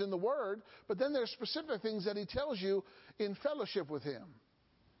 general things in the Word, but then there's specific things that he tells you in fellowship with him.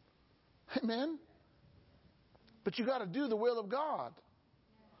 Amen? But you got to do the will of God.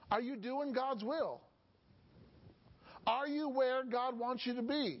 Are you doing God's will? Are you where God wants you to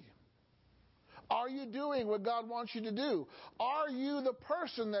be? Are you doing what God wants you to do? Are you the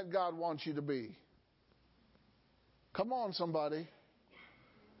person that God wants you to be? Come on, somebody.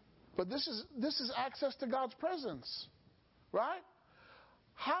 But this is access to God's presence, right?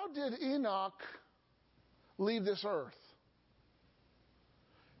 How did Enoch leave this earth?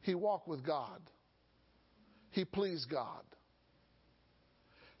 He walked with God. He pleased God.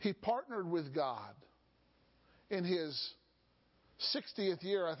 He partnered with God. In his 60th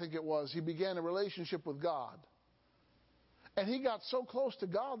year, I think it was, he began a relationship with God. And he got so close to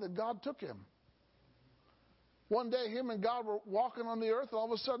God that God took him. One day, him and God were walking on the earth, and all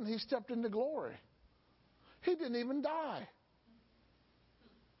of a sudden, he stepped into glory. He didn't even die.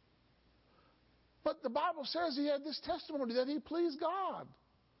 But the Bible says he had this testimony that he pleased God.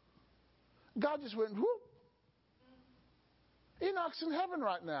 God just went, whoop. Enoch's in heaven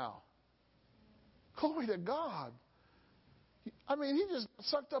right now. Glory to God. I mean, he just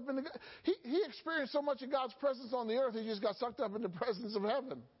sucked up into... He experienced so much of God's presence on the earth, he just got sucked up in the presence of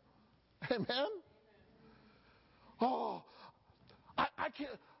heaven. Amen? Oh, I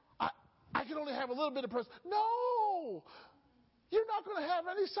can only have a little bit of presence. No! You're not going to have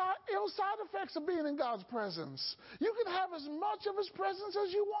any ill side effects of being in God's presence. You can have as much of His presence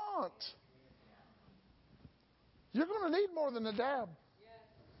as you want. You're going to need more than a dab.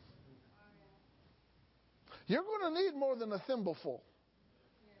 You're going to need more than a thimbleful.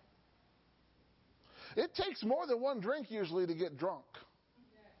 It takes more than one drink usually to get drunk.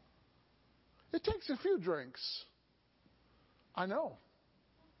 It takes a few drinks. I know.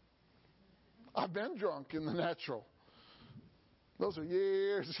 I've been drunk in the natural. Those are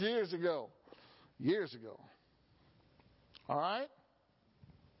years ago. Years ago. All right?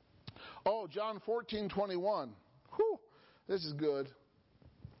 Oh, John 14:21. Whew, this is good.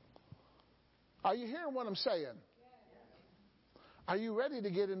 Are you hearing what I'm saying? Are you ready to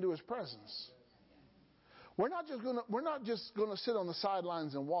get into His presence? We're not just going to sit on the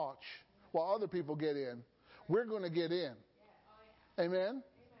sidelines and watch while other people get in. We're going to get in. Amen?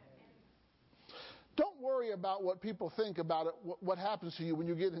 Don't worry about what people think about it, what happens to you when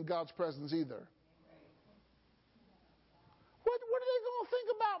you get in God's presence either. What are they going to think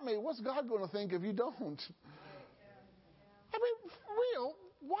about me? What's God going to think if you don't? I mean, for real,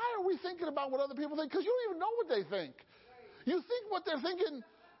 why are we thinking about what other people think? Because you don't even know what they think. You think what they're thinking,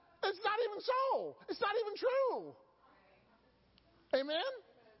 it's not even so. It's not even true. Amen?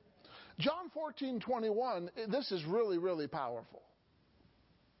 John 14:21, this is really, really powerful.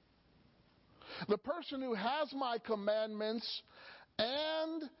 The person who has my commandments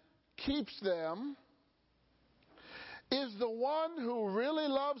and keeps them is the one who really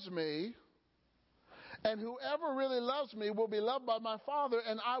loves me, and whoever really loves me will be loved by my Father,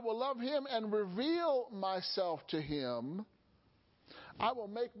 and I will love him and reveal myself to him. I will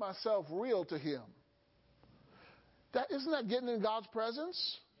make myself real to him. Isn't that getting in God's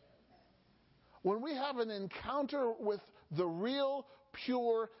presence? When we have an encounter with the real,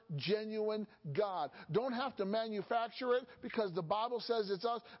 pure, genuine God. Don't have to manufacture it because the Bible says it's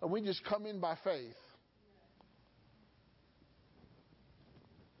us and we just come in by faith.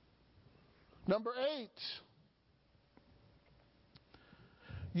 Number 8.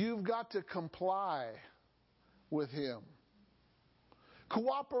 You've got to comply with Him.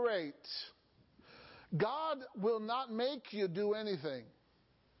 Cooperate. God will not make you do anything.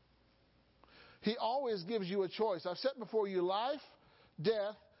 He always gives you a choice. I've set before you life,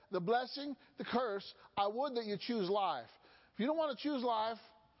 death, the blessing, the curse. I would that you choose life. If you don't want to choose life,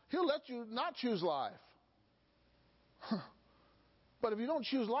 He'll let you not choose life. But if you don't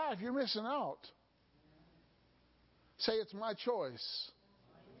choose life, you're missing out. Say, it's my choice.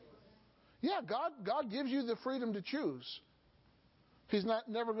 Yeah, God gives you the freedom to choose. He's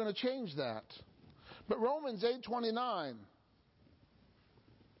never going to change that. But Romans 8:29.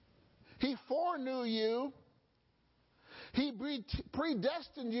 He foreknew you. He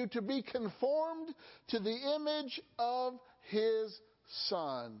predestined you to be conformed to the image of His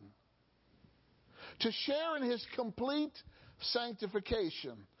Son, to share in His complete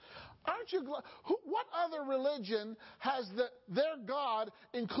sanctification. Aren't you glad? What other religion has their God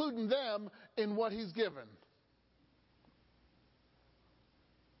including them in what He's given?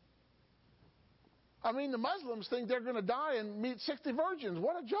 I mean, the Muslims think they're going to die and meet 60 virgins.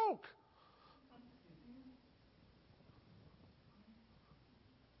 What a joke.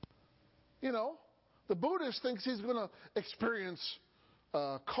 You know, the Buddhist thinks he's going to experience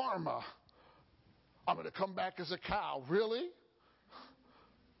karma. I'm going to come back as a cow. Really?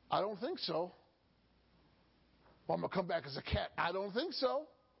 I don't think so. Well, I'm going to come back as a cat. I don't think so.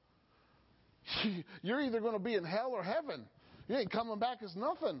 You're either going to be in hell or heaven. You ain't coming back as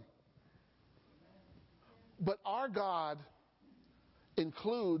nothing. But our God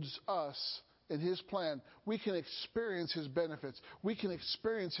includes us in His plan. We can experience His benefits. We can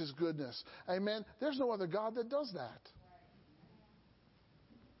experience His goodness. Amen? There's no other God that does that.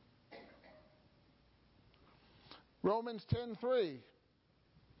 Romans 10:3.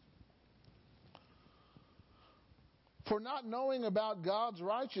 For not knowing about God's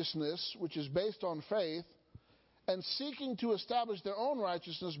righteousness, which is based on faith, and seeking to establish their own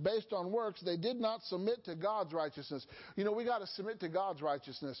righteousness based on works, they did not submit to God's righteousness. You know, we got to submit to God's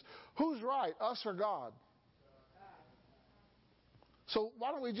righteousness. Who's right, us or God? So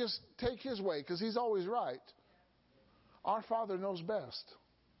why don't we just take His way, because He's always right. Our Father knows best.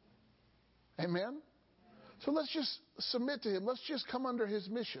 Amen? So let's just submit to Him. Let's just come under His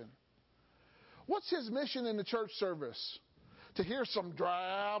mission. What's His mission in the church service? To hear some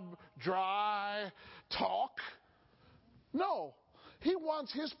drab, dry talk? No. He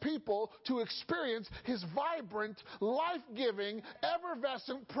wants His people to experience His vibrant, life-giving,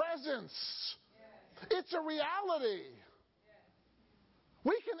 effervescent presence. It's a reality.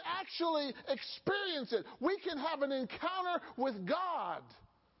 We can actually experience it. We can have an encounter with God.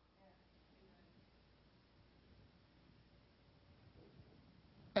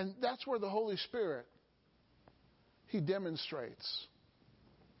 And that's where the Holy Spirit, He demonstrates.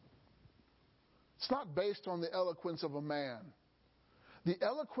 It's not based on the eloquence of a man. The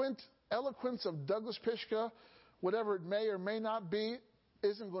eloquence of Douglas Pishka, whatever it may or may not be,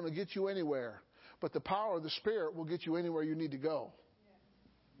 isn't going to get you anywhere. But the power of the Spirit will get you anywhere you need to go.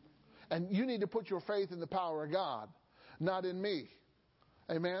 And you need to put your faith in the power of God, not in me.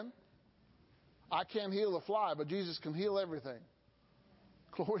 Amen? I can't heal a fly, but Jesus can heal everything.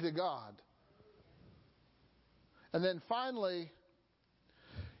 Glory to God. And then finally,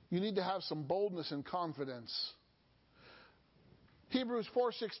 you need to have some boldness and confidence. Hebrews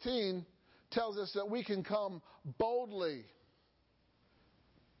 4:16 tells us that we can come boldly.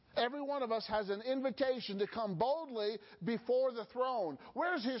 Every one of us has an invitation to come boldly before the throne.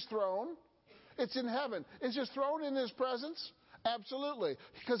 Where's His throne? It's in heaven. Is His throne in His presence? Absolutely.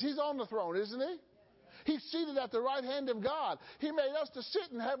 Because He's on the throne, isn't He? He's seated at the right hand of God. He made us to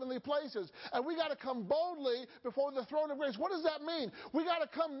sit in heavenly places. And we got to come boldly before the throne of grace. What does that mean? We got to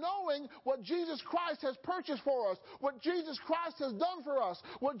come knowing what Jesus Christ has purchased for us, what Jesus Christ has done for us,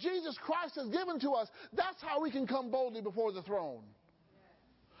 what Jesus Christ has given to us. That's how we can come boldly before the throne.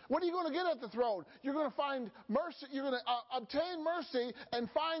 What are you going to get at the throne? You're going to find mercy. You're going to obtain mercy and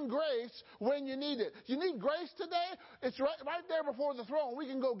find grace when you need it. You need grace today? It's right there before the throne. We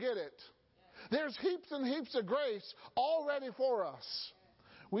can go get it. There's heaps and heaps of grace all ready for us.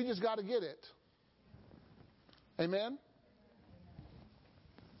 We just got to get it. Amen?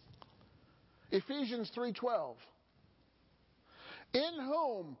 Ephesians 3:12. In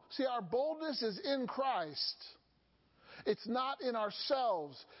whom, see, our boldness is in Christ. It's not in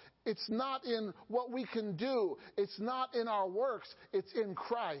ourselves. It's not in what we can do. It's not in our works. It's in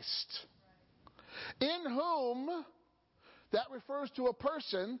Christ. In whom... that refers to a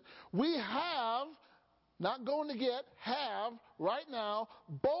person. We have, not going to get, have right now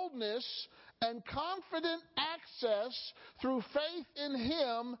boldness and confident access through faith in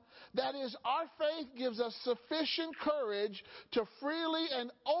Him. That is, our faith gives us sufficient courage to freely and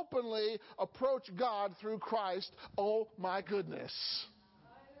openly approach God through Christ. Oh my goodness.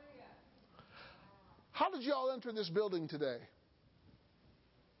 How did you all enter this building today?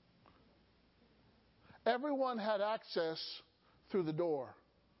 Everyone had access through the door.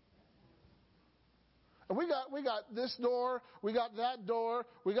 And we got this door, we got that door,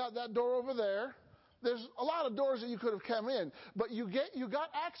 we got that door over there. There's a lot of doors that you could have come in, but you got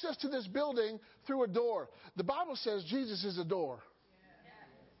access to this building through a door. The Bible says Jesus is a door.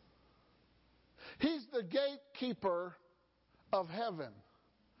 He's the gatekeeper of heaven.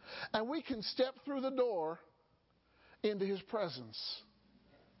 And we can step through the door into His presence.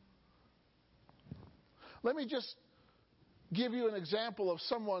 Let me just give you an example of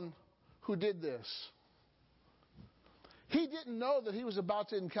someone who did this. He didn't know that he was about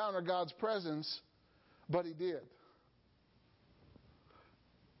to encounter God's presence, but he did.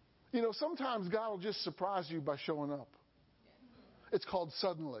 You know, sometimes God will just surprise you by showing up. It's called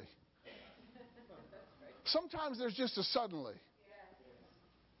suddenly. Sometimes there's just a suddenly.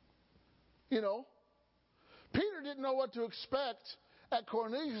 You know, Peter didn't know what to expect at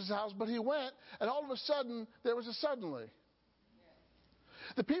Cornelius' house, but he went, and all of a sudden, there was a suddenly.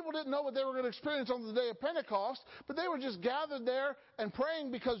 The people didn't know what they were going to experience on the day of Pentecost, but they were just gathered there and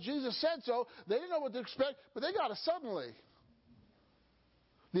praying because Jesus said so. They didn't know what to expect, but they got a suddenly.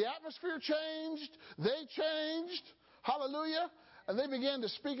 The atmosphere changed. They changed. Hallelujah. And they began to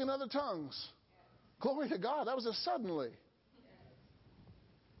speak in other tongues. Glory to God. That was a suddenly.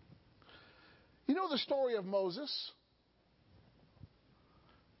 You know the story of Moses?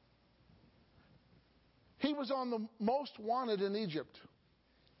 He was on the most wanted in Egypt.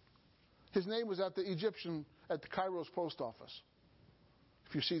 His name was at the Cairo's post office.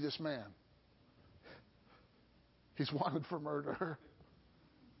 If you see this man, he's wanted for murder.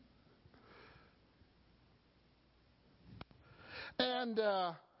 And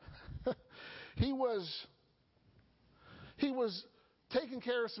he was taking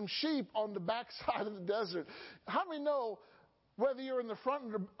care of some sheep on the backside of the desert. How many know whether you're in the front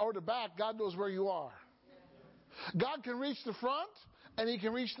or the back, God knows where you are? God can reach the front and He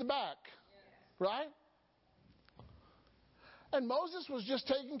can reach the back. Right? And Moses was just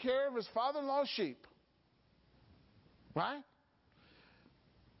taking care of his father-in-law's sheep. Right?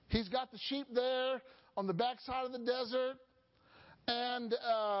 He's got the sheep there on the backside of the desert. And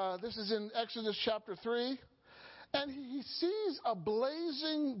this is in Exodus chapter 3. And he sees a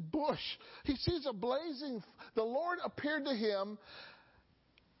blazing bush. The Lord appeared to him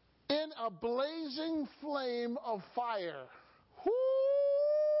in a blazing flame of fire. Whoo!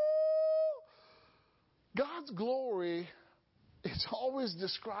 God's glory is always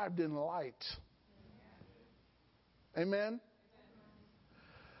described in light. Amen?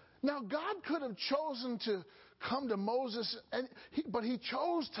 Now, God could have chosen to come to Moses, but He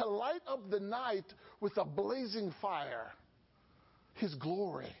chose to light up the night with a blazing fire. His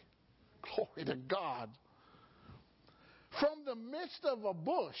glory. Glory to God. From the midst of a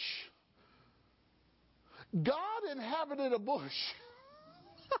bush, God inhabited a bush.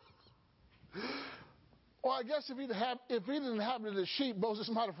 Well, I guess if he'd inhabited a sheep, Moses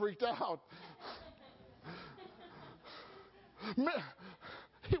might have freaked out.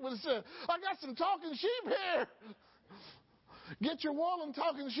 He would have said, I got some talking sheep here. Get your wool and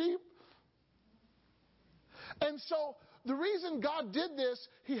talking sheep. And so the reason God did this,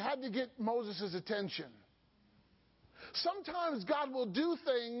 He had to get Moses' attention. Sometimes God will do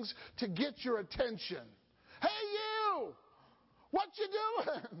things to get your attention. Hey, you! What you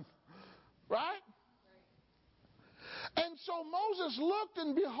doing? Right? And so Moses looked,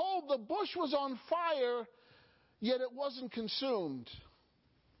 and behold, the bush was on fire, yet it wasn't consumed.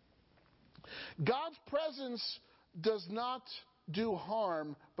 God's presence does not do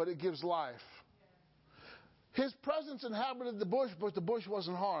harm, but it gives life. His presence inhabited the bush, but the bush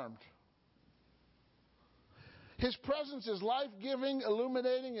wasn't harmed. His presence is life-giving,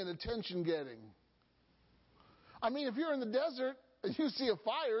 illuminating, and attention-getting. I mean, if you're in the desert and you see a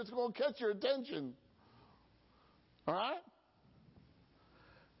fire, it's going to catch your attention. All right?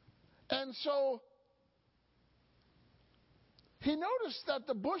 And so he noticed that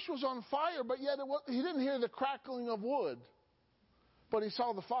the bush was on fire, but yet he didn't hear the crackling of wood, but he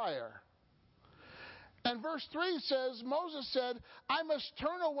saw the fire. And verse 3 says, Moses said, I must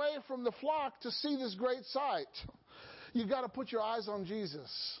turn away from the flock to see this great sight. You've got to put your eyes on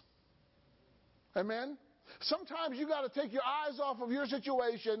Jesus. Amen? Sometimes you've got to take your eyes off of your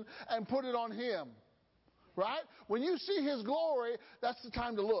situation and put it on Him. Right? When you see His glory, that's the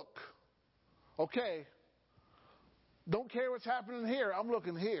time to look. Okay. Don't care what's happening here. I'm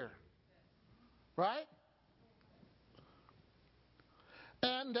looking here. Right?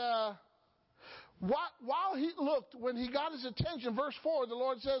 And while he looked, when he got his attention, verse 4, the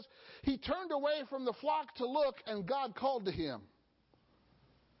Lord says, he turned away from the flock to look, and God called to him.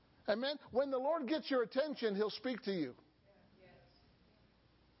 Amen? When the Lord gets your attention, He'll speak to you.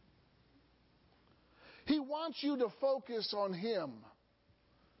 He wants you to focus on Him.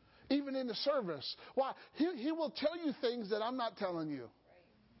 Even in the service. Why? He will tell you things that I'm not telling you.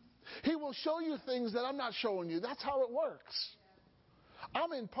 He will show you things that I'm not showing you. That's how it works.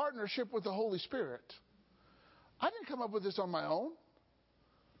 I'm in partnership with the Holy Spirit. I didn't come up with this on my own.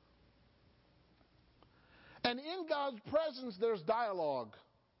 And in God's presence, there's dialogue.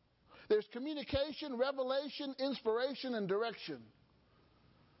 There's communication, revelation, inspiration, and direction.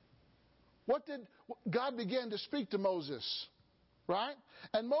 What did God began to speak to Moses? Right?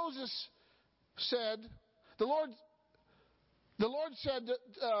 And Moses said, the Lord said,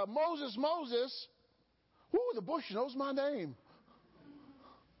 Moses, Moses, whoo, the bush knows my name.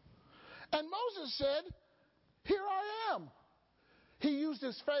 And Moses said, here I am. He used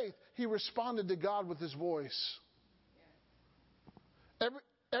his faith. He responded to God with his voice.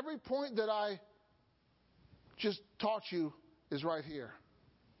 Every point that I just taught you is right here.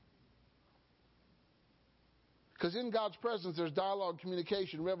 Because in God's presence, there's dialogue,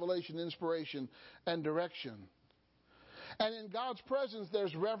 communication, revelation, inspiration, and direction. And in God's presence,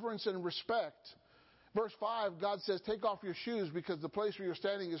 there's reverence and respect. Verse 5, God says, take off your shoes because the place where you're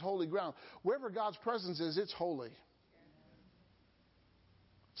standing is holy ground. Wherever God's presence is, it's holy.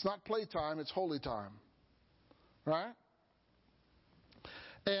 It's not playtime, it's holy time. Right?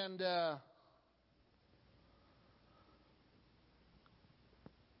 And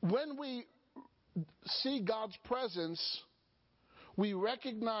when we see God's presence, we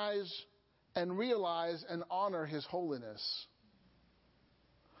recognize and realize and honor His holiness.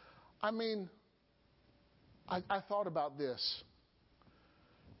 I mean, I thought about this.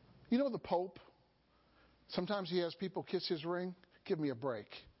 You know the Pope? Sometimes he has people kiss his ring. Give me a break.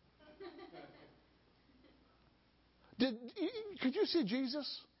 Could you see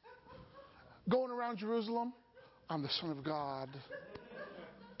Jesus going around Jerusalem? I'm the Son of God.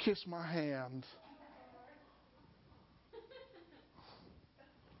 Kiss my hand.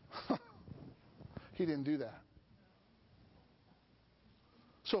 He didn't do that.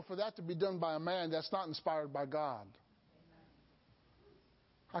 So for that to be done by a man, that's not inspired by God.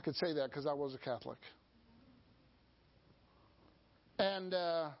 I could say that because I was a Catholic. And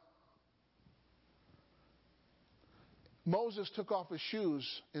Moses took off his shoes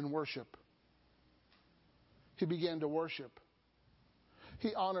in worship. He began to worship.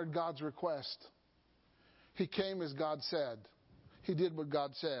 He honored God's request. He came as God said. He did what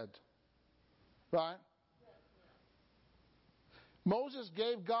God said. Right? Moses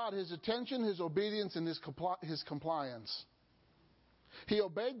gave God his attention, his obedience, and his compliance. He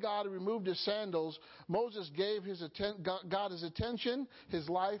obeyed God and removed his sandals. Moses gave God his attention, his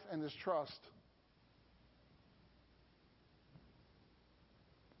life, and his trust.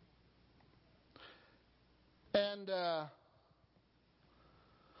 And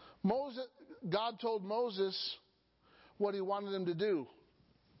God told Moses what he wanted him to do.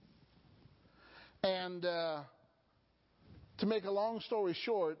 And to make a long story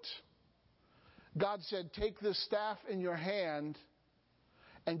short, God said, take this staff in your hand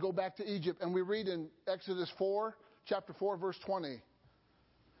and go back to Egypt. And we read in Exodus 4, chapter 4, verse 20.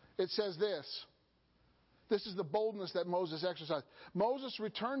 It says this. This is the boldness that Moses exercised. Moses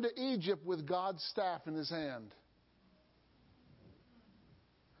returned to Egypt with God's staff in his hand.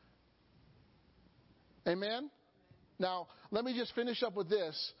 Amen? Now, let me just finish up with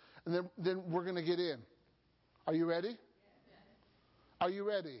this, and then we're going to get in. Are you ready? Are you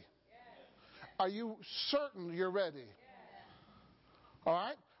ready? Are you certain you're ready? All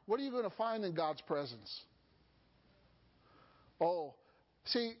right? What are you going to find in God's presence? Oh,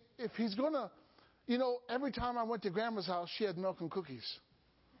 see, if He's going to, every time I went to Grandma's house, she had milk and cookies.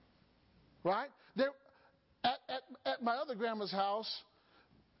 Right? There, at my other grandma's house,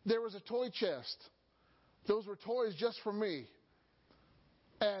 there was a toy chest. Those were toys just for me.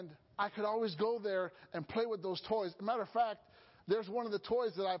 And I could always go there and play with those toys. As a matter of fact, there's one of the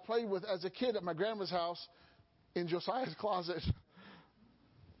toys that I played with as a kid at my grandma's house in Josiah's closet.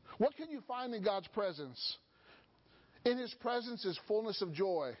 What can you find in God's presence? In His presence is fullness of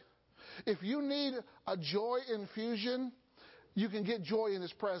joy. If you need a joy infusion, you can get joy in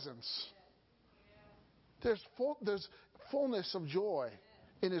His presence. There's fullness of joy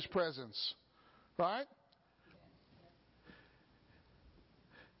in His presence. Right?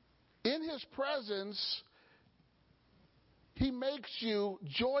 In His presence, He makes you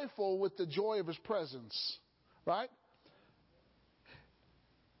joyful with the joy of His presence. Right?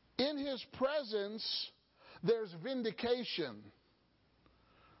 In His presence, there's vindication.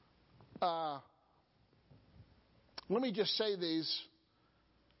 Let me just say these.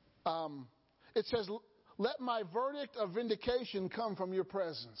 It says, let my verdict of vindication come from your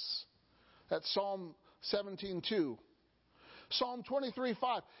presence. That's Psalm 17:2. Psalm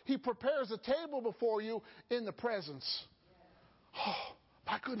 23:5. He prepares a table before you in the presence. Oh,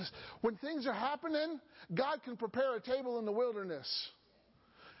 my goodness. When things are happening, God can prepare a table in the wilderness.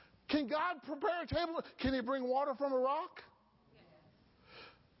 Can God prepare a table? Can He bring water from a rock?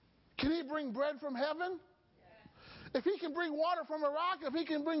 Can He bring bread from heaven? If He can bring water from a rock, if He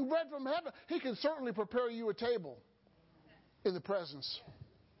can bring bread from heaven, He can certainly prepare you a table in the presence.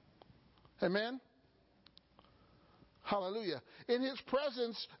 Amen? Hallelujah. In His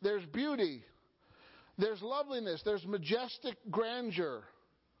presence, there's beauty. There's loveliness. There's majestic grandeur.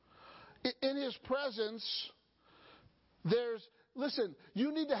 In His presence, listen,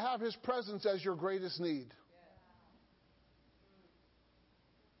 you need to have His presence as your greatest need.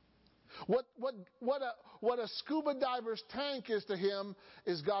 What a scuba diver's tank is to him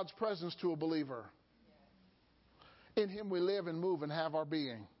is God's presence to a believer. In Him we live and move and have our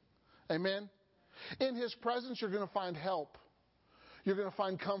being. Amen? In His presence you're going to find help. You're going to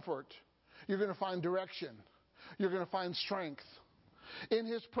find comfort. You're going to find direction. You're going to find strength. In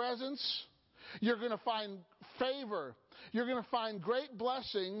His presence You're going to find favor. You're going to find great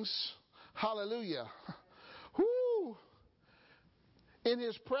blessings. Hallelujah. Whoo! In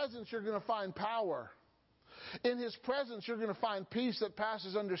His presence, you're going to find power. In His presence, you're going to find peace that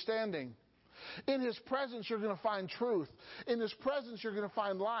passes understanding. In His presence, you're going to find truth. In His presence, you're going to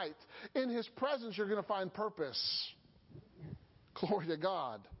find light. In His presence, you're going to find purpose. Glory to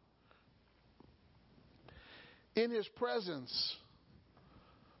God. In His presence,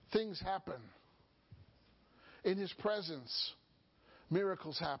 things happen. In His presence,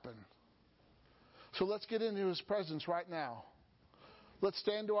 miracles happen. So let's get into His presence right now. Let's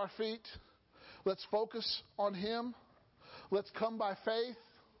stand to our feet. Let's focus on Him. Let's come by faith.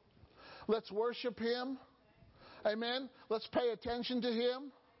 Let's worship Him. Amen. Let's pay attention to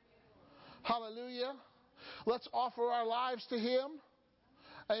Him. Hallelujah. Let's offer our lives to Him.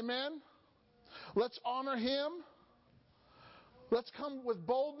 Amen. Let's honor Him. Let's come with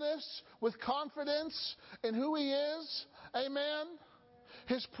boldness, with confidence in who He is. Amen.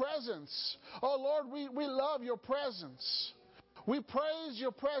 His presence. Oh Lord, we love Your presence. We praise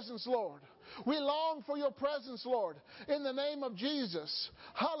Your presence, Lord. We long for Your presence, Lord, in the name of Jesus.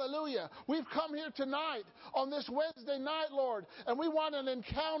 Hallelujah. We've come here tonight on this Wednesday night, Lord, and we want an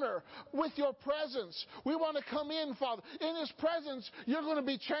encounter with Your presence. We want to come in, Father. In His presence, you're going to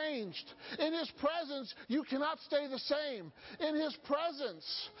be changed. In His presence, you cannot stay the same. In His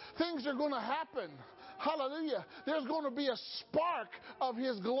presence, things are going to happen. Hallelujah. There's going to be a spark of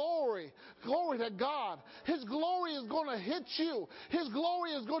His glory. Glory to God. His glory is going to hit you. His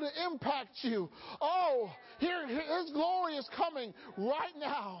glory is going to impact you. Oh, His glory is coming right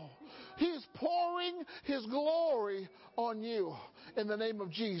now. He's pouring His glory on you in the name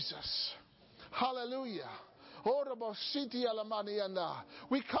of Jesus. Hallelujah.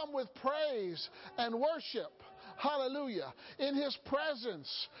 We come with praise and worship. Hallelujah. In His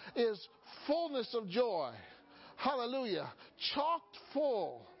presence is fullness of joy. Hallelujah. Chocked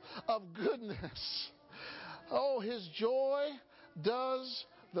full of goodness. Oh, His joy does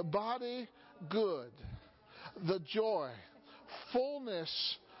the body good. The joy.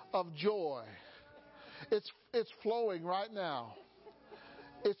 Fullness of joy. It's flowing right now.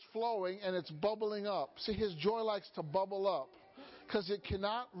 It's flowing and it's bubbling up. See, His joy likes to bubble up because it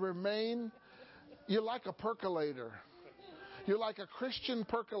cannot remain. You're like a percolator. You're like a Christian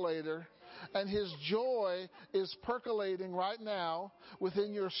percolator, and His joy is percolating right now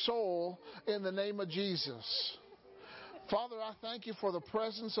within your soul in the name of Jesus. Father, I thank You for the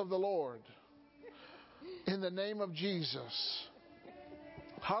presence of the Lord in the name of Jesus.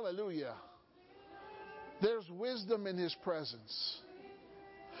 Hallelujah. There's wisdom in His presence.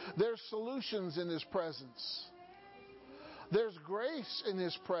 There's solutions in His presence. There's grace in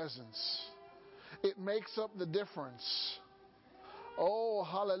His presence. It makes up the difference. Oh,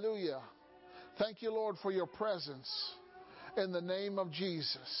 hallelujah. Thank You, Lord, for Your presence in the name of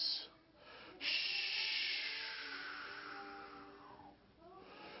Jesus.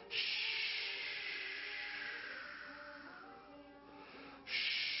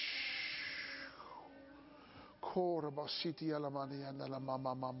 Korabasiti alamani and la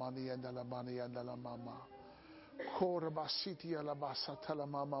mama mani and la mani and la mama. Korabasiti alabasa tala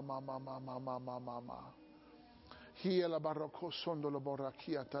mama mama mama mama mama. Hi la barako sondo la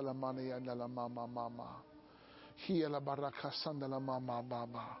borakia tala mani and la mama mama. Hi la baraka sanda la mama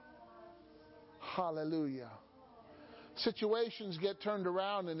mama. Hallelujah. Situations get turned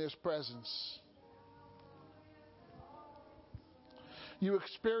around in His presence. You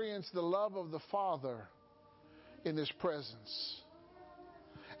experience the love of the Father in His presence.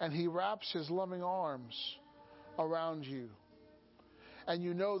 And He wraps His loving arms around you. And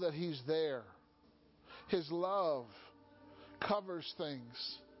you know that He's there. His love covers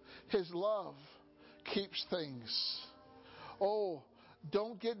things. His love keeps things. Oh,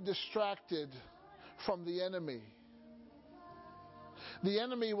 don't get distracted from the enemy. The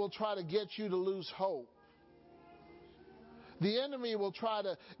enemy will try to get you to lose hope. The enemy will try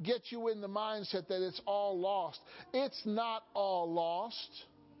to get you in the mindset that it's all lost. It's not all lost.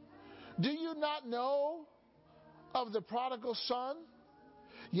 Do you not know of the prodigal son?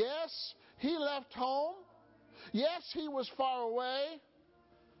 Yes, he left home. Yes, he was far away.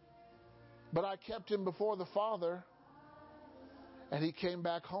 But I kept him before the Father, and he came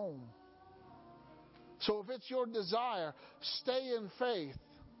back home. So if it's your desire, stay in faith.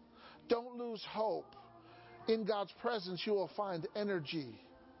 Don't lose hope. In God's presence, you will find energy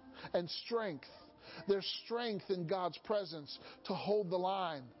and strength. There's strength in God's presence to hold the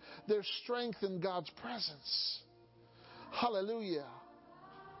line. There's strength in God's presence. Hallelujah.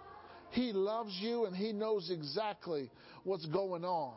 He loves you and He knows exactly what's going on.